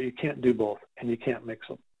analysis, but you can't do both, and you can't mix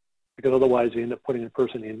them, because otherwise you end up putting a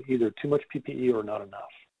person in either too much PPE or not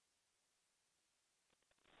enough.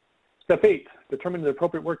 Step 8, determine the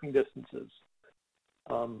appropriate working distances.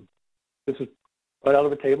 This is right out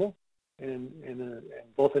of a table, and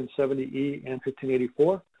both in 70E and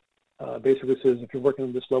 1584. Basically says if you're working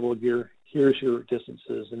on this level of gear, here's your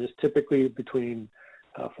distances, and it's typically between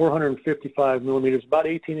 455 millimeters, about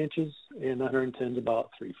 18 inches, and 910 is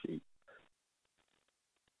about 3 feet.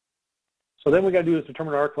 So then we got to do is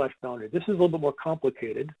determine our arc flash boundary. This is a little bit more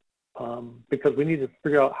complicated because we need to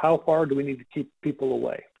figure out how far do we need to keep people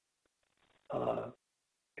away.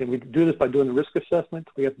 And we do this by doing the risk assessment.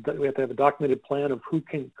 We have to have a documented plan of who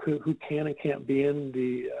can and can't be in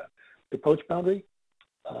the approach boundary.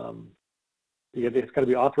 It's got to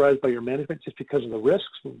be authorized by your management just because of the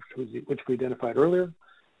risks, which we identified earlier.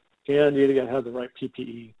 And you got to have the right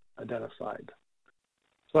PPE identified.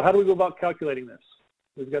 So how do we go about calculating this?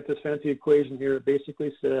 We've got this fancy equation here. It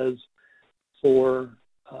basically says for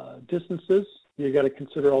distances, you got to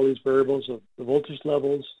consider all these variables of the voltage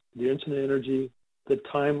levels, the incident energy, the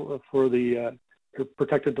time for the your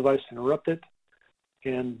protected device to interrupt it,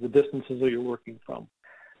 and the distances that you're working from.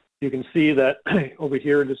 You can see that over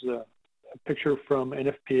here, this is a picture from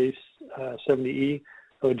NFPA 70E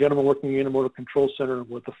of a gentleman working in a motor control center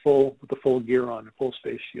with the full gear on, a full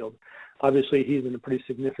space shield. Obviously, he's in a pretty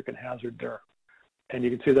significant hazard there. And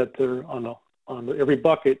you can see that there on every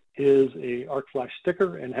bucket is a arc flash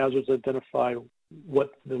sticker, and hazards identify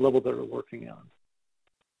what the level that they're working on.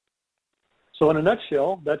 So in a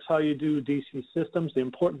nutshell, that's how you do DC systems. The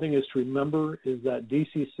important thing is to remember is that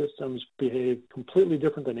DC systems behave completely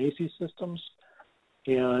different than AC systems,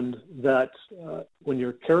 and that when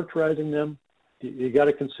you're characterizing them, you got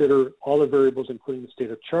to consider all the variables, including the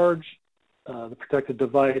state of charge, the protected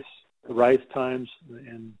device, the rise times,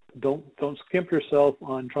 and don't skimp yourself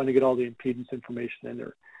on trying to get all the impedance information in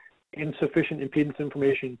there. Insufficient impedance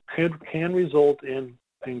information can result in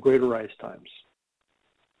greater rise times.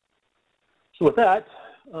 So with that,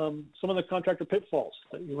 some of the contractor pitfalls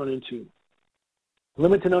that you run into.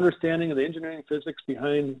 Limited understanding of the engineering physics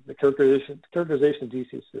behind the characterization of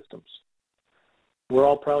DC systems. We're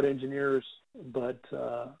all proud engineers, but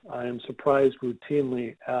I am surprised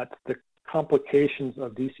routinely at the complications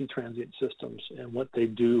of DC transient systems and what they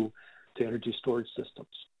do to energy storage systems.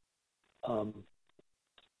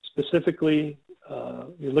 Specifically,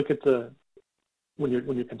 you look at when you're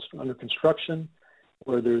under construction,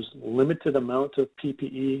 where there's limited amount of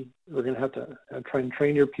PPE, we're going to have to try and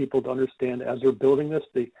train your people to understand as they're building this,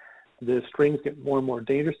 the strings get more and more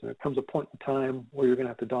dangerous, and there comes a point in time where you're going to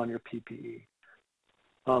have to don your PPE.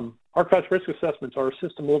 Arc flash risk assessments are a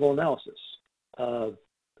system level analysis.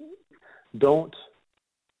 Don't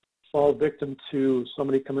fall victim to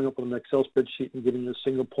somebody coming up with an Excel spreadsheet and giving you a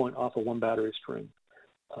single point off of one battery string,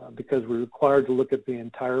 because we're required to look at the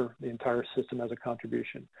entire system as a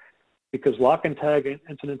contribution. Because lock and tag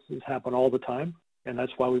incidences happen all the time, and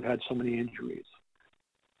that's why we've had so many injuries.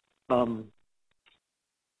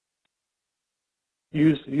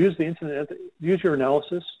 Use the incident, use your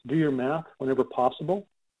analysis, do your math whenever possible.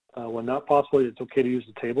 When not possible, it's okay to use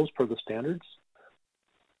the tables per the standards.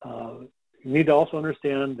 You need to also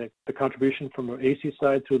understand that the contribution from the AC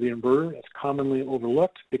side through the inverter is commonly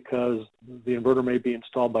overlooked because the inverter may be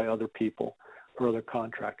installed by other people or other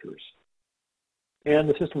contractors. And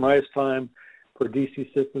the system rise time for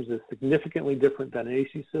DC systems is significantly different than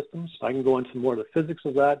AC systems. I can go into more of the physics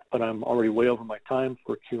of that, but I'm already way over my time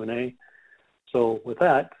for Q&A. So with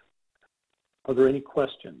that, are there any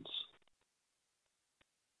questions?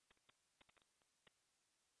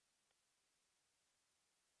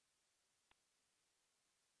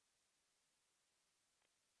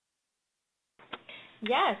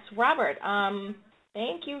 Yes, Robert,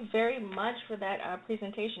 thank you very much for that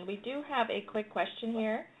presentation. We do have a quick question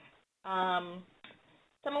here.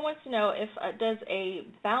 Someone wants to know if does a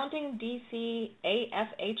bounding DC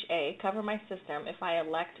AFHA cover my system if I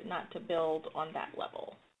elect not to build on that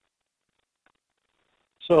level?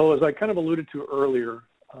 So as I kind of alluded to earlier,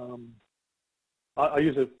 I'll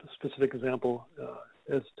use a specific example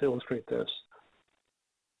as to illustrate this.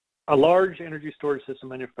 A large energy storage system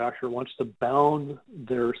manufacturer wants to bound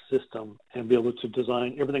their system and be able to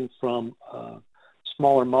design everything from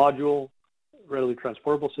smaller module, readily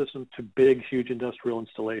transportable system to big, huge industrial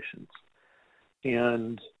installations.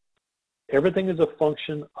 And everything is a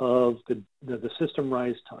function of the system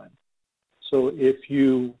rise time. So if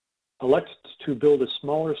you elect to build a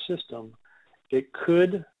smaller system, it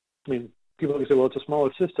could, people can say, well, it's a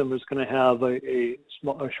smaller system, it's going to have a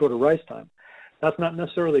shorter rise time. That's not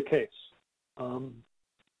necessarily the case.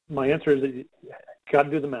 My answer is that you got to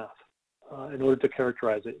do the math in order to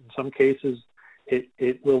characterize it. In some cases,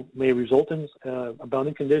 it may result in a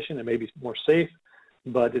bounding condition. It may be more safe,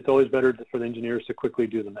 but it's always better for the engineers to quickly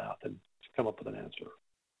do the math and come up with an answer.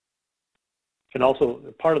 And also,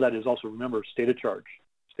 part of that is also, remember, state of charge.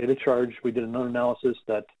 State of charge, we did another analysis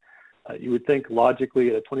that you would think logically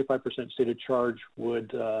a 25% state of charge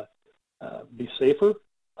would be safer.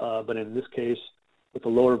 But in this case, with the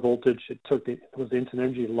lower voltage, it was the incident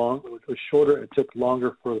energy it was shorter. It took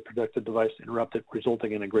longer for the protected device to interrupt it,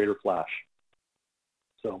 resulting in a greater flash.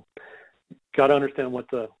 So, got to understand what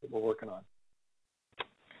we're working on.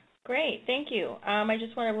 Great, thank you. I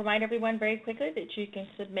just want to remind everyone very quickly that you can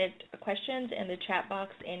submit questions in the chat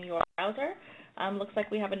box in your browser. Looks like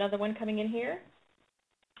we have another one coming in here.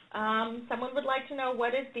 Someone would like to know,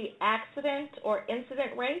 what is the accident or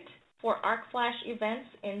incident rate for arc flash events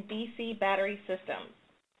in DC battery systems?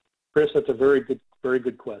 Chris, that's a very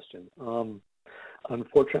good question.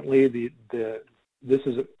 Unfortunately,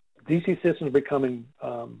 DC systems are becoming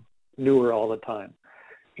newer all the time,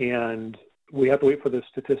 and we have to wait for the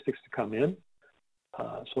statistics to come in.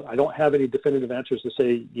 So I don't have any definitive answers to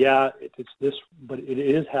say, yeah, it's this, but it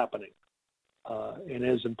is happening. And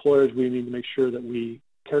as employers, we need to make sure that we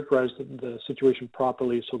characterize the situation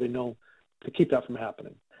properly so they know to keep that from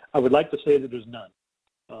happening. I would like to say that there's none,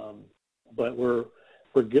 but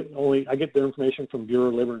I get the information from Bureau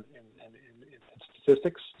of Labor and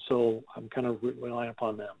Statistics, so I'm kind of relying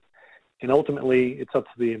upon them. And ultimately, it's up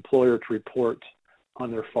to the employer to report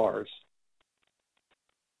on their FARs.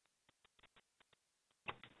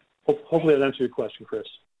 Hopefully that answers your question, Chris.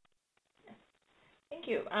 Thank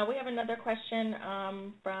you. We have another question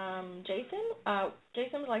from Jason.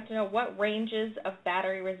 Jason would like to know, what ranges of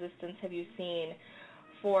battery resistance have you seen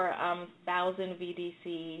for 1000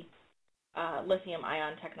 VDC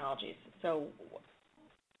lithium-ion technologies? So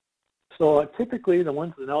typically the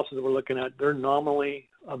ones, the analysis that we're looking at, they're nominally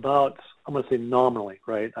about, I'm going to say nominally,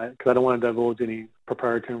 right? Because I don't want to divulge any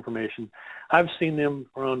proprietary information. I've seen them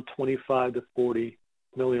around 25 to 40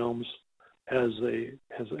 milliohms as a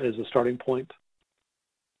starting point.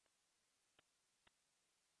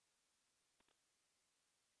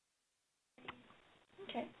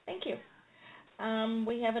 Okay, thank you.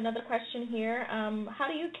 We have another question here. How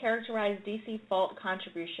do you characterize DC fault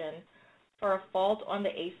contribution for a fault on the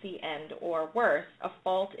AC end, or worse, a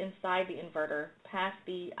fault inside the inverter past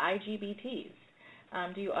the IGBTs?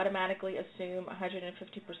 Do you automatically assume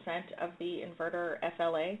 150% of the inverter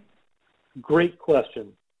FLA? Great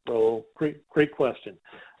question, Raul. Great question.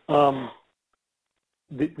 The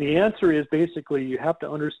answer is basically you have to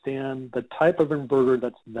understand the type of inverter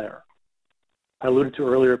that's there. I alluded to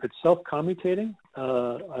earlier, if it's self-commutating,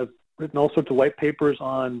 I've written all sorts of white papers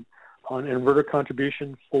on inverter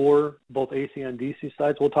contribution for both AC and DC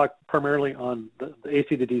sides. We'll talk primarily on the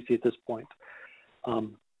AC to DC at this point.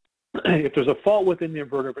 If there's a fault within the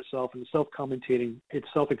inverter itself and it's self-commutating, it's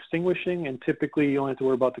self-extinguishing, and typically you only have to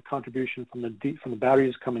worry about the contribution from the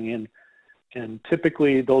batteries coming in, and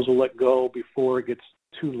typically those will let go before it gets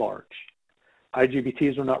too large.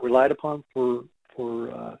 IGBTs are not relied upon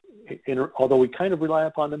although we kind of rely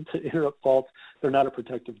upon them to interrupt faults, they're not a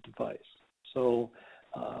protective device. So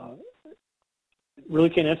really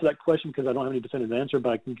can't answer that question because I don't have any definitive answer,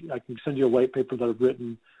 but I can send you a white paper that I've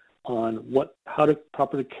written on how to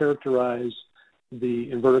properly characterize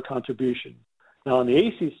the inverter contribution. Now on the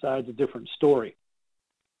AC side, it's a different story.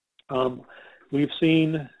 We've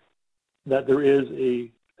seen that there is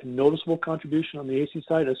a noticeable contribution on the AC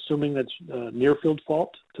side, assuming that's near field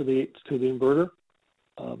fault to the inverter.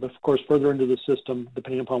 But of course, further into the system,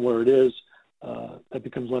 depending upon where it is, that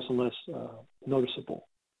becomes less and less noticeable.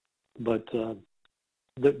 But you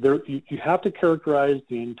have to characterize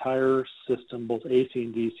the entire system, both AC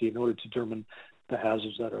and DC, in order to determine the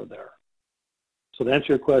hazards that are there. So to answer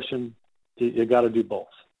your question, you got to do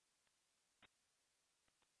both.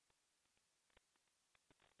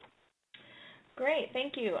 Great,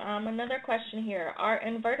 thank you. Another question here. Are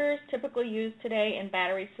inverters typically used today in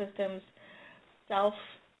battery systems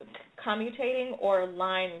self-commutating or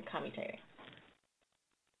line commutating?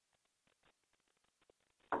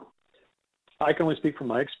 I can only speak from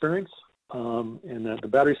my experience, in that the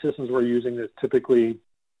battery systems we're using is typically,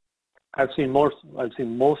 I've seen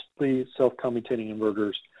mostly self-commutating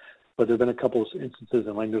inverters, but there have been a couple of instances,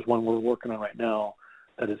 and like there's one we're working on right now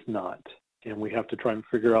that is not, and we have to try and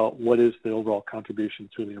figure out what is the overall contribution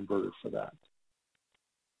to the inverter for that.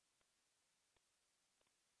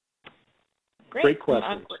 Great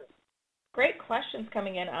questions. Great questions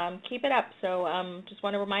coming in. Keep it up. So just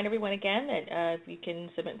want to remind everyone again that you can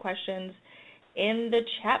submit questions in the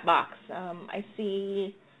chat box. I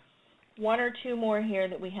see one or two more here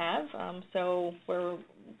that we have. So we're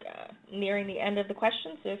nearing the end of the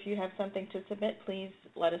questions. So if you have something to submit, please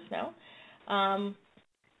let us know. I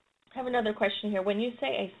have another question here. When you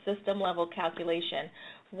say a system level calculation,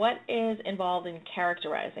 what is involved in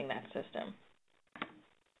characterizing that system?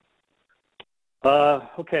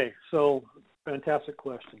 Okay, so fantastic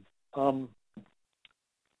question.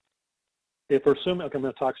 If we're assuming, okay, I'm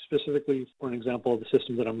going to talk specifically for an example of the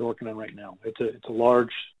system that I'm working on right now. It's a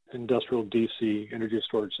large industrial DC energy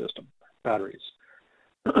storage system, batteries.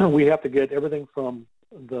 We have to get everything from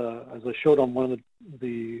as I showed on one of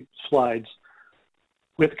the slides,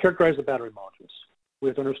 we have to characterize the battery modules. We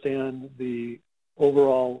have to understand the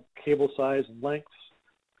overall cable size and lengths.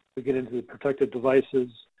 We get into the protective devices.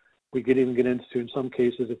 We even get into, in some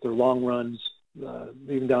cases, if they're long runs,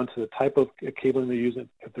 even down to the type of cabling they're using,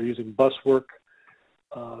 if they're using bus work.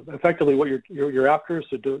 Effectively, what you're after is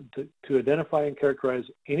to identify and characterize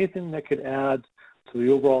anything that could add to the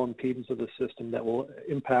overall impedance of the system that will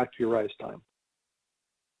impact your rise time.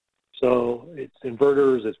 So it's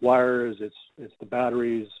inverters, it's wires, it's the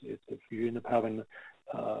batteries. It's if you end up having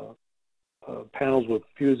panels with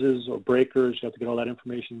fuses or breakers, you have to get all that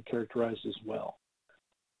information characterized as well.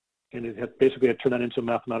 And it basically had to turn that into a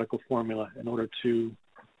mathematical formula in order to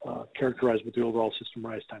characterize what the overall system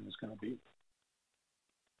rise time is going to be.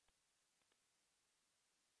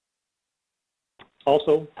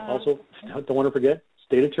 Also, don't want to forget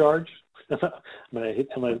state of charge. I'm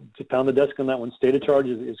going to pound the desk on that one. State of charge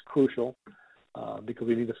is crucial because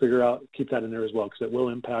we need to keep that in there as well, because it will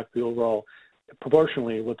impact the overall,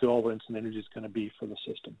 proportionally, what the overall instant energy is going to be for the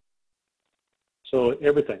system. So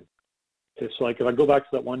everything. It's like if I go back to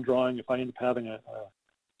that one drawing, if you end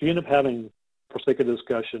up having, for sake of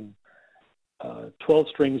discussion, 12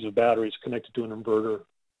 strings of batteries connected to an inverter,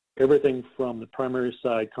 everything from the primary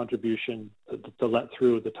side contribution, the let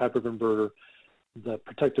through, the type of inverter, the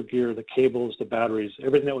protective gear, the cables, the batteries,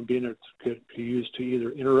 everything that would be in there could be used to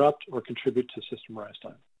either interrupt or contribute to system rise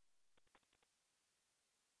time.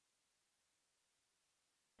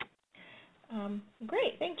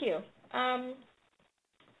 Great, thank you.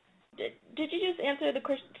 Did you just answer the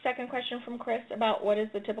second question from Chris about what is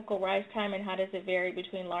the typical rise time and how does it vary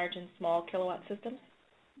between large and small kilowatt systems?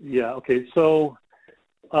 Yeah, okay, so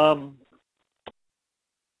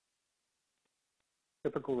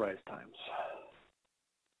typical rise times.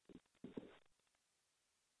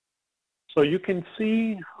 So you can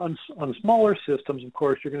see on smaller systems, of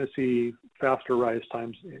course, you're going to see faster rise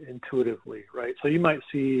times intuitively, right? So you might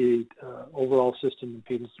see overall system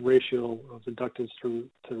impedance ratio of inductance to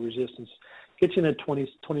resistance get you in a 20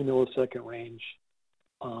 millisecond range.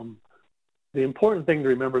 The important thing to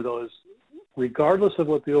remember, though, is regardless of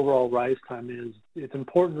what the overall rise time is, it's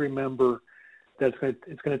important to remember that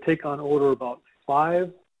it's going to take on order about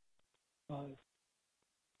five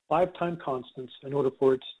time constants in order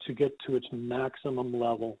for it to get to its maximum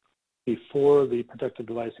level before the protective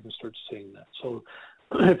device can start seeing that. So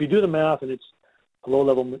if you do the math and it's a low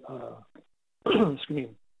level, excuse me,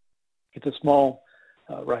 it's a small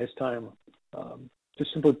rise time,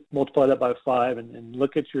 just simply multiply that by 5 and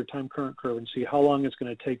look at your time current curve and see how long it's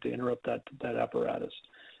going to take to interrupt that apparatus.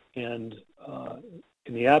 And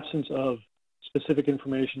in the absence of specific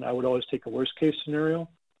information, I would always take a worst case scenario.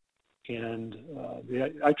 And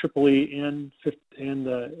the IEEE and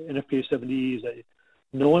the NFPA 70E is that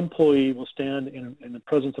no employee will stand in the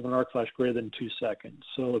presence of an arc flash greater than 2 seconds.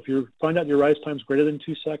 So if you find out your rise time is greater than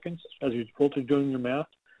 2 seconds, as you're doing your math,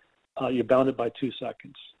 you bound it by 2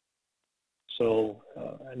 seconds. So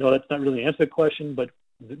I know that's not really answer the question, but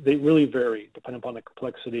they really vary depending upon the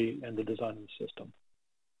complexity and the design of the system.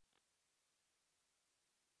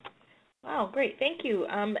 Wow, great, thank you.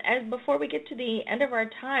 As before we get to the end of our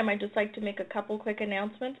time, I'd just like to make a couple quick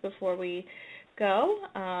announcements before we go.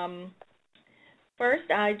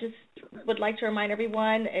 First, I just would like to remind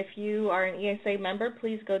everyone, if you are an ESA member,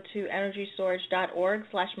 please go to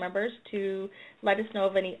energystorage.org/members to let us know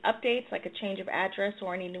of any updates, like a change of address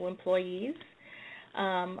or any new employees.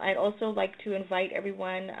 I'd also like to invite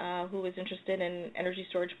everyone who is interested in energy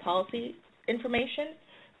storage policy information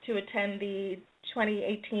to attend the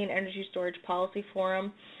 2018 Energy Storage Policy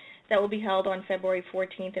Forum that will be held on February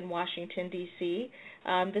 14th in Washington, D.C.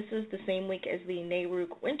 This is the same week as the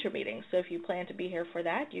NARUC winter meeting, so if you plan to be here for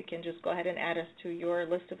that, you can just go ahead and add us to your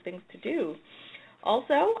list of things to do.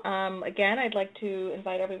 Also, again, I'd like to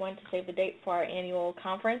invite everyone to save the date for our annual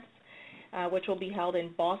conference, which will be held in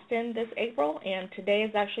Boston this April, and today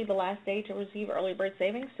is actually the last day to receive early bird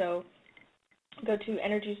savings, so go to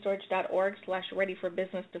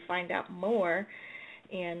energystorage.org/readyforbusiness to find out more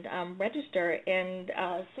and register. And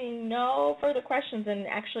seeing no further questions, and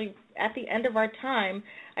actually at the end of our time,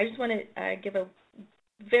 I just want to give a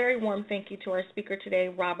very warm thank you to our speaker today,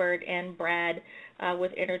 Robert and Brad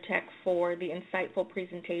with Intertek, for the insightful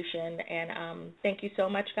presentation. And thank you so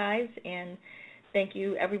much, guys, and thank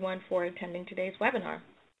you everyone for attending today's webinar.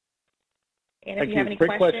 And if you have any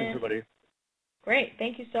questions, everybody. Great,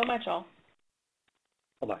 thank you so much all.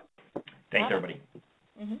 Bye-bye. Thanks, everybody.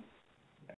 Mm-hmm.